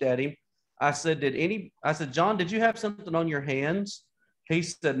looked at him. I said, John, did you have something on your hands? He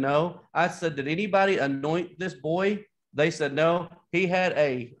said, no. I said, did anybody anoint this boy? They said, no. He had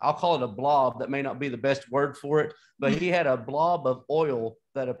I'll call it a blob. That may not be the best word for it, but he had a blob of oil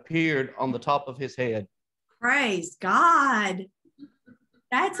that appeared on the top of his head. Praise God.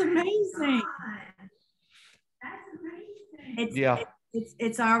 That's amazing.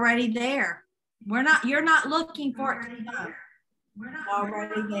 It's already there. You're not looking for it to come. We're not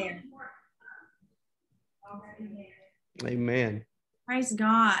already there. Amen. Praise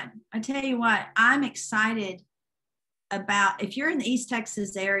God. I tell you what, I'm excited about, if you're in the East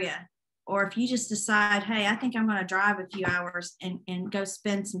Texas area, or if you just decide, hey, I think I'm going to drive a few hours and go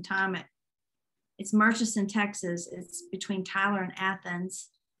spend some time it's Murchison, Texas. It's between Tyler and Athens.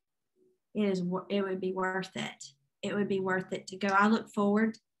 It would be worth it. It would be worth it to go. I look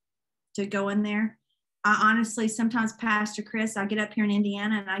forward to going there. I honestly, sometimes, Pastor Chris, I get up here in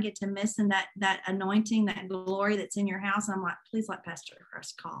Indiana and I get to missing that anointing, that glory that's in your house. I'm like, please let Pastor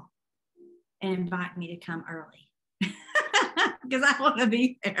Chris call and invite me to come early because I want to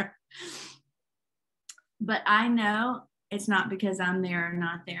be there. But I know it's not because I'm there or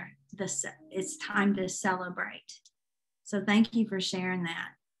not there. It's time to celebrate. So thank you for sharing that.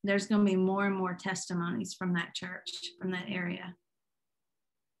 There's going to be more and more testimonies from that church, from that area.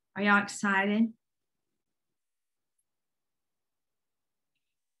 Are y'all excited?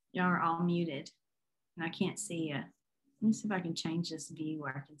 Y'all are all muted and I can't see you. Let me see if I can change this view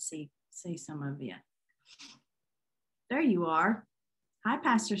where I can see some of you. There you are. Hi,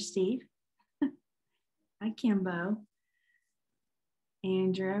 Pastor Steve. Hi, Kimbo.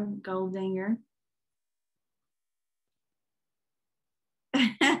 Andrew Goldinger.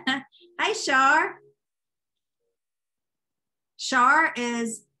 Hey, Shar. Shar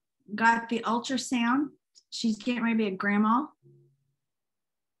is got the ultrasound. She's getting ready to be a grandma.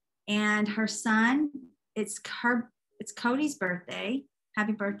 And her son, it's Cody's birthday.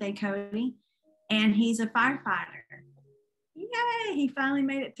 Happy birthday, Cody. And he's a firefighter. Yay, he finally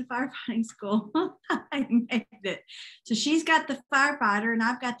made it to firefighting school. I made it. So she's got the firefighter and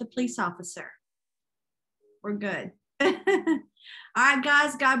I've got the police officer. We're good. All right,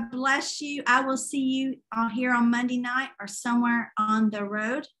 guys, God bless you. I will see you here on Monday night or somewhere on the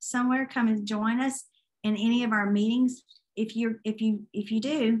road. Somewhere, come and join us in any of our meetings. If you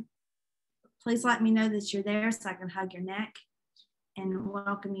do, please let me know that you're there so I can hug your neck and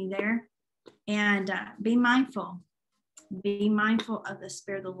welcome you there. And be mindful. Be mindful of the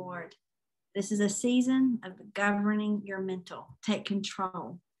Spirit of the Lord. This is a season of governing your mental. Take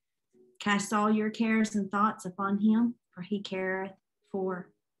control. Cast all your cares and thoughts upon him, for he careth for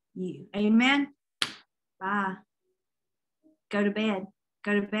you. Amen. Bye. Go to bed.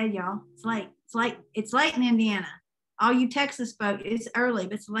 Go to bed, y'all. It's late. It's late. It's late in Indiana. All you Texas folk, it's early,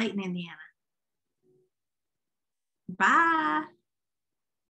 but it's late in Indiana. Bye.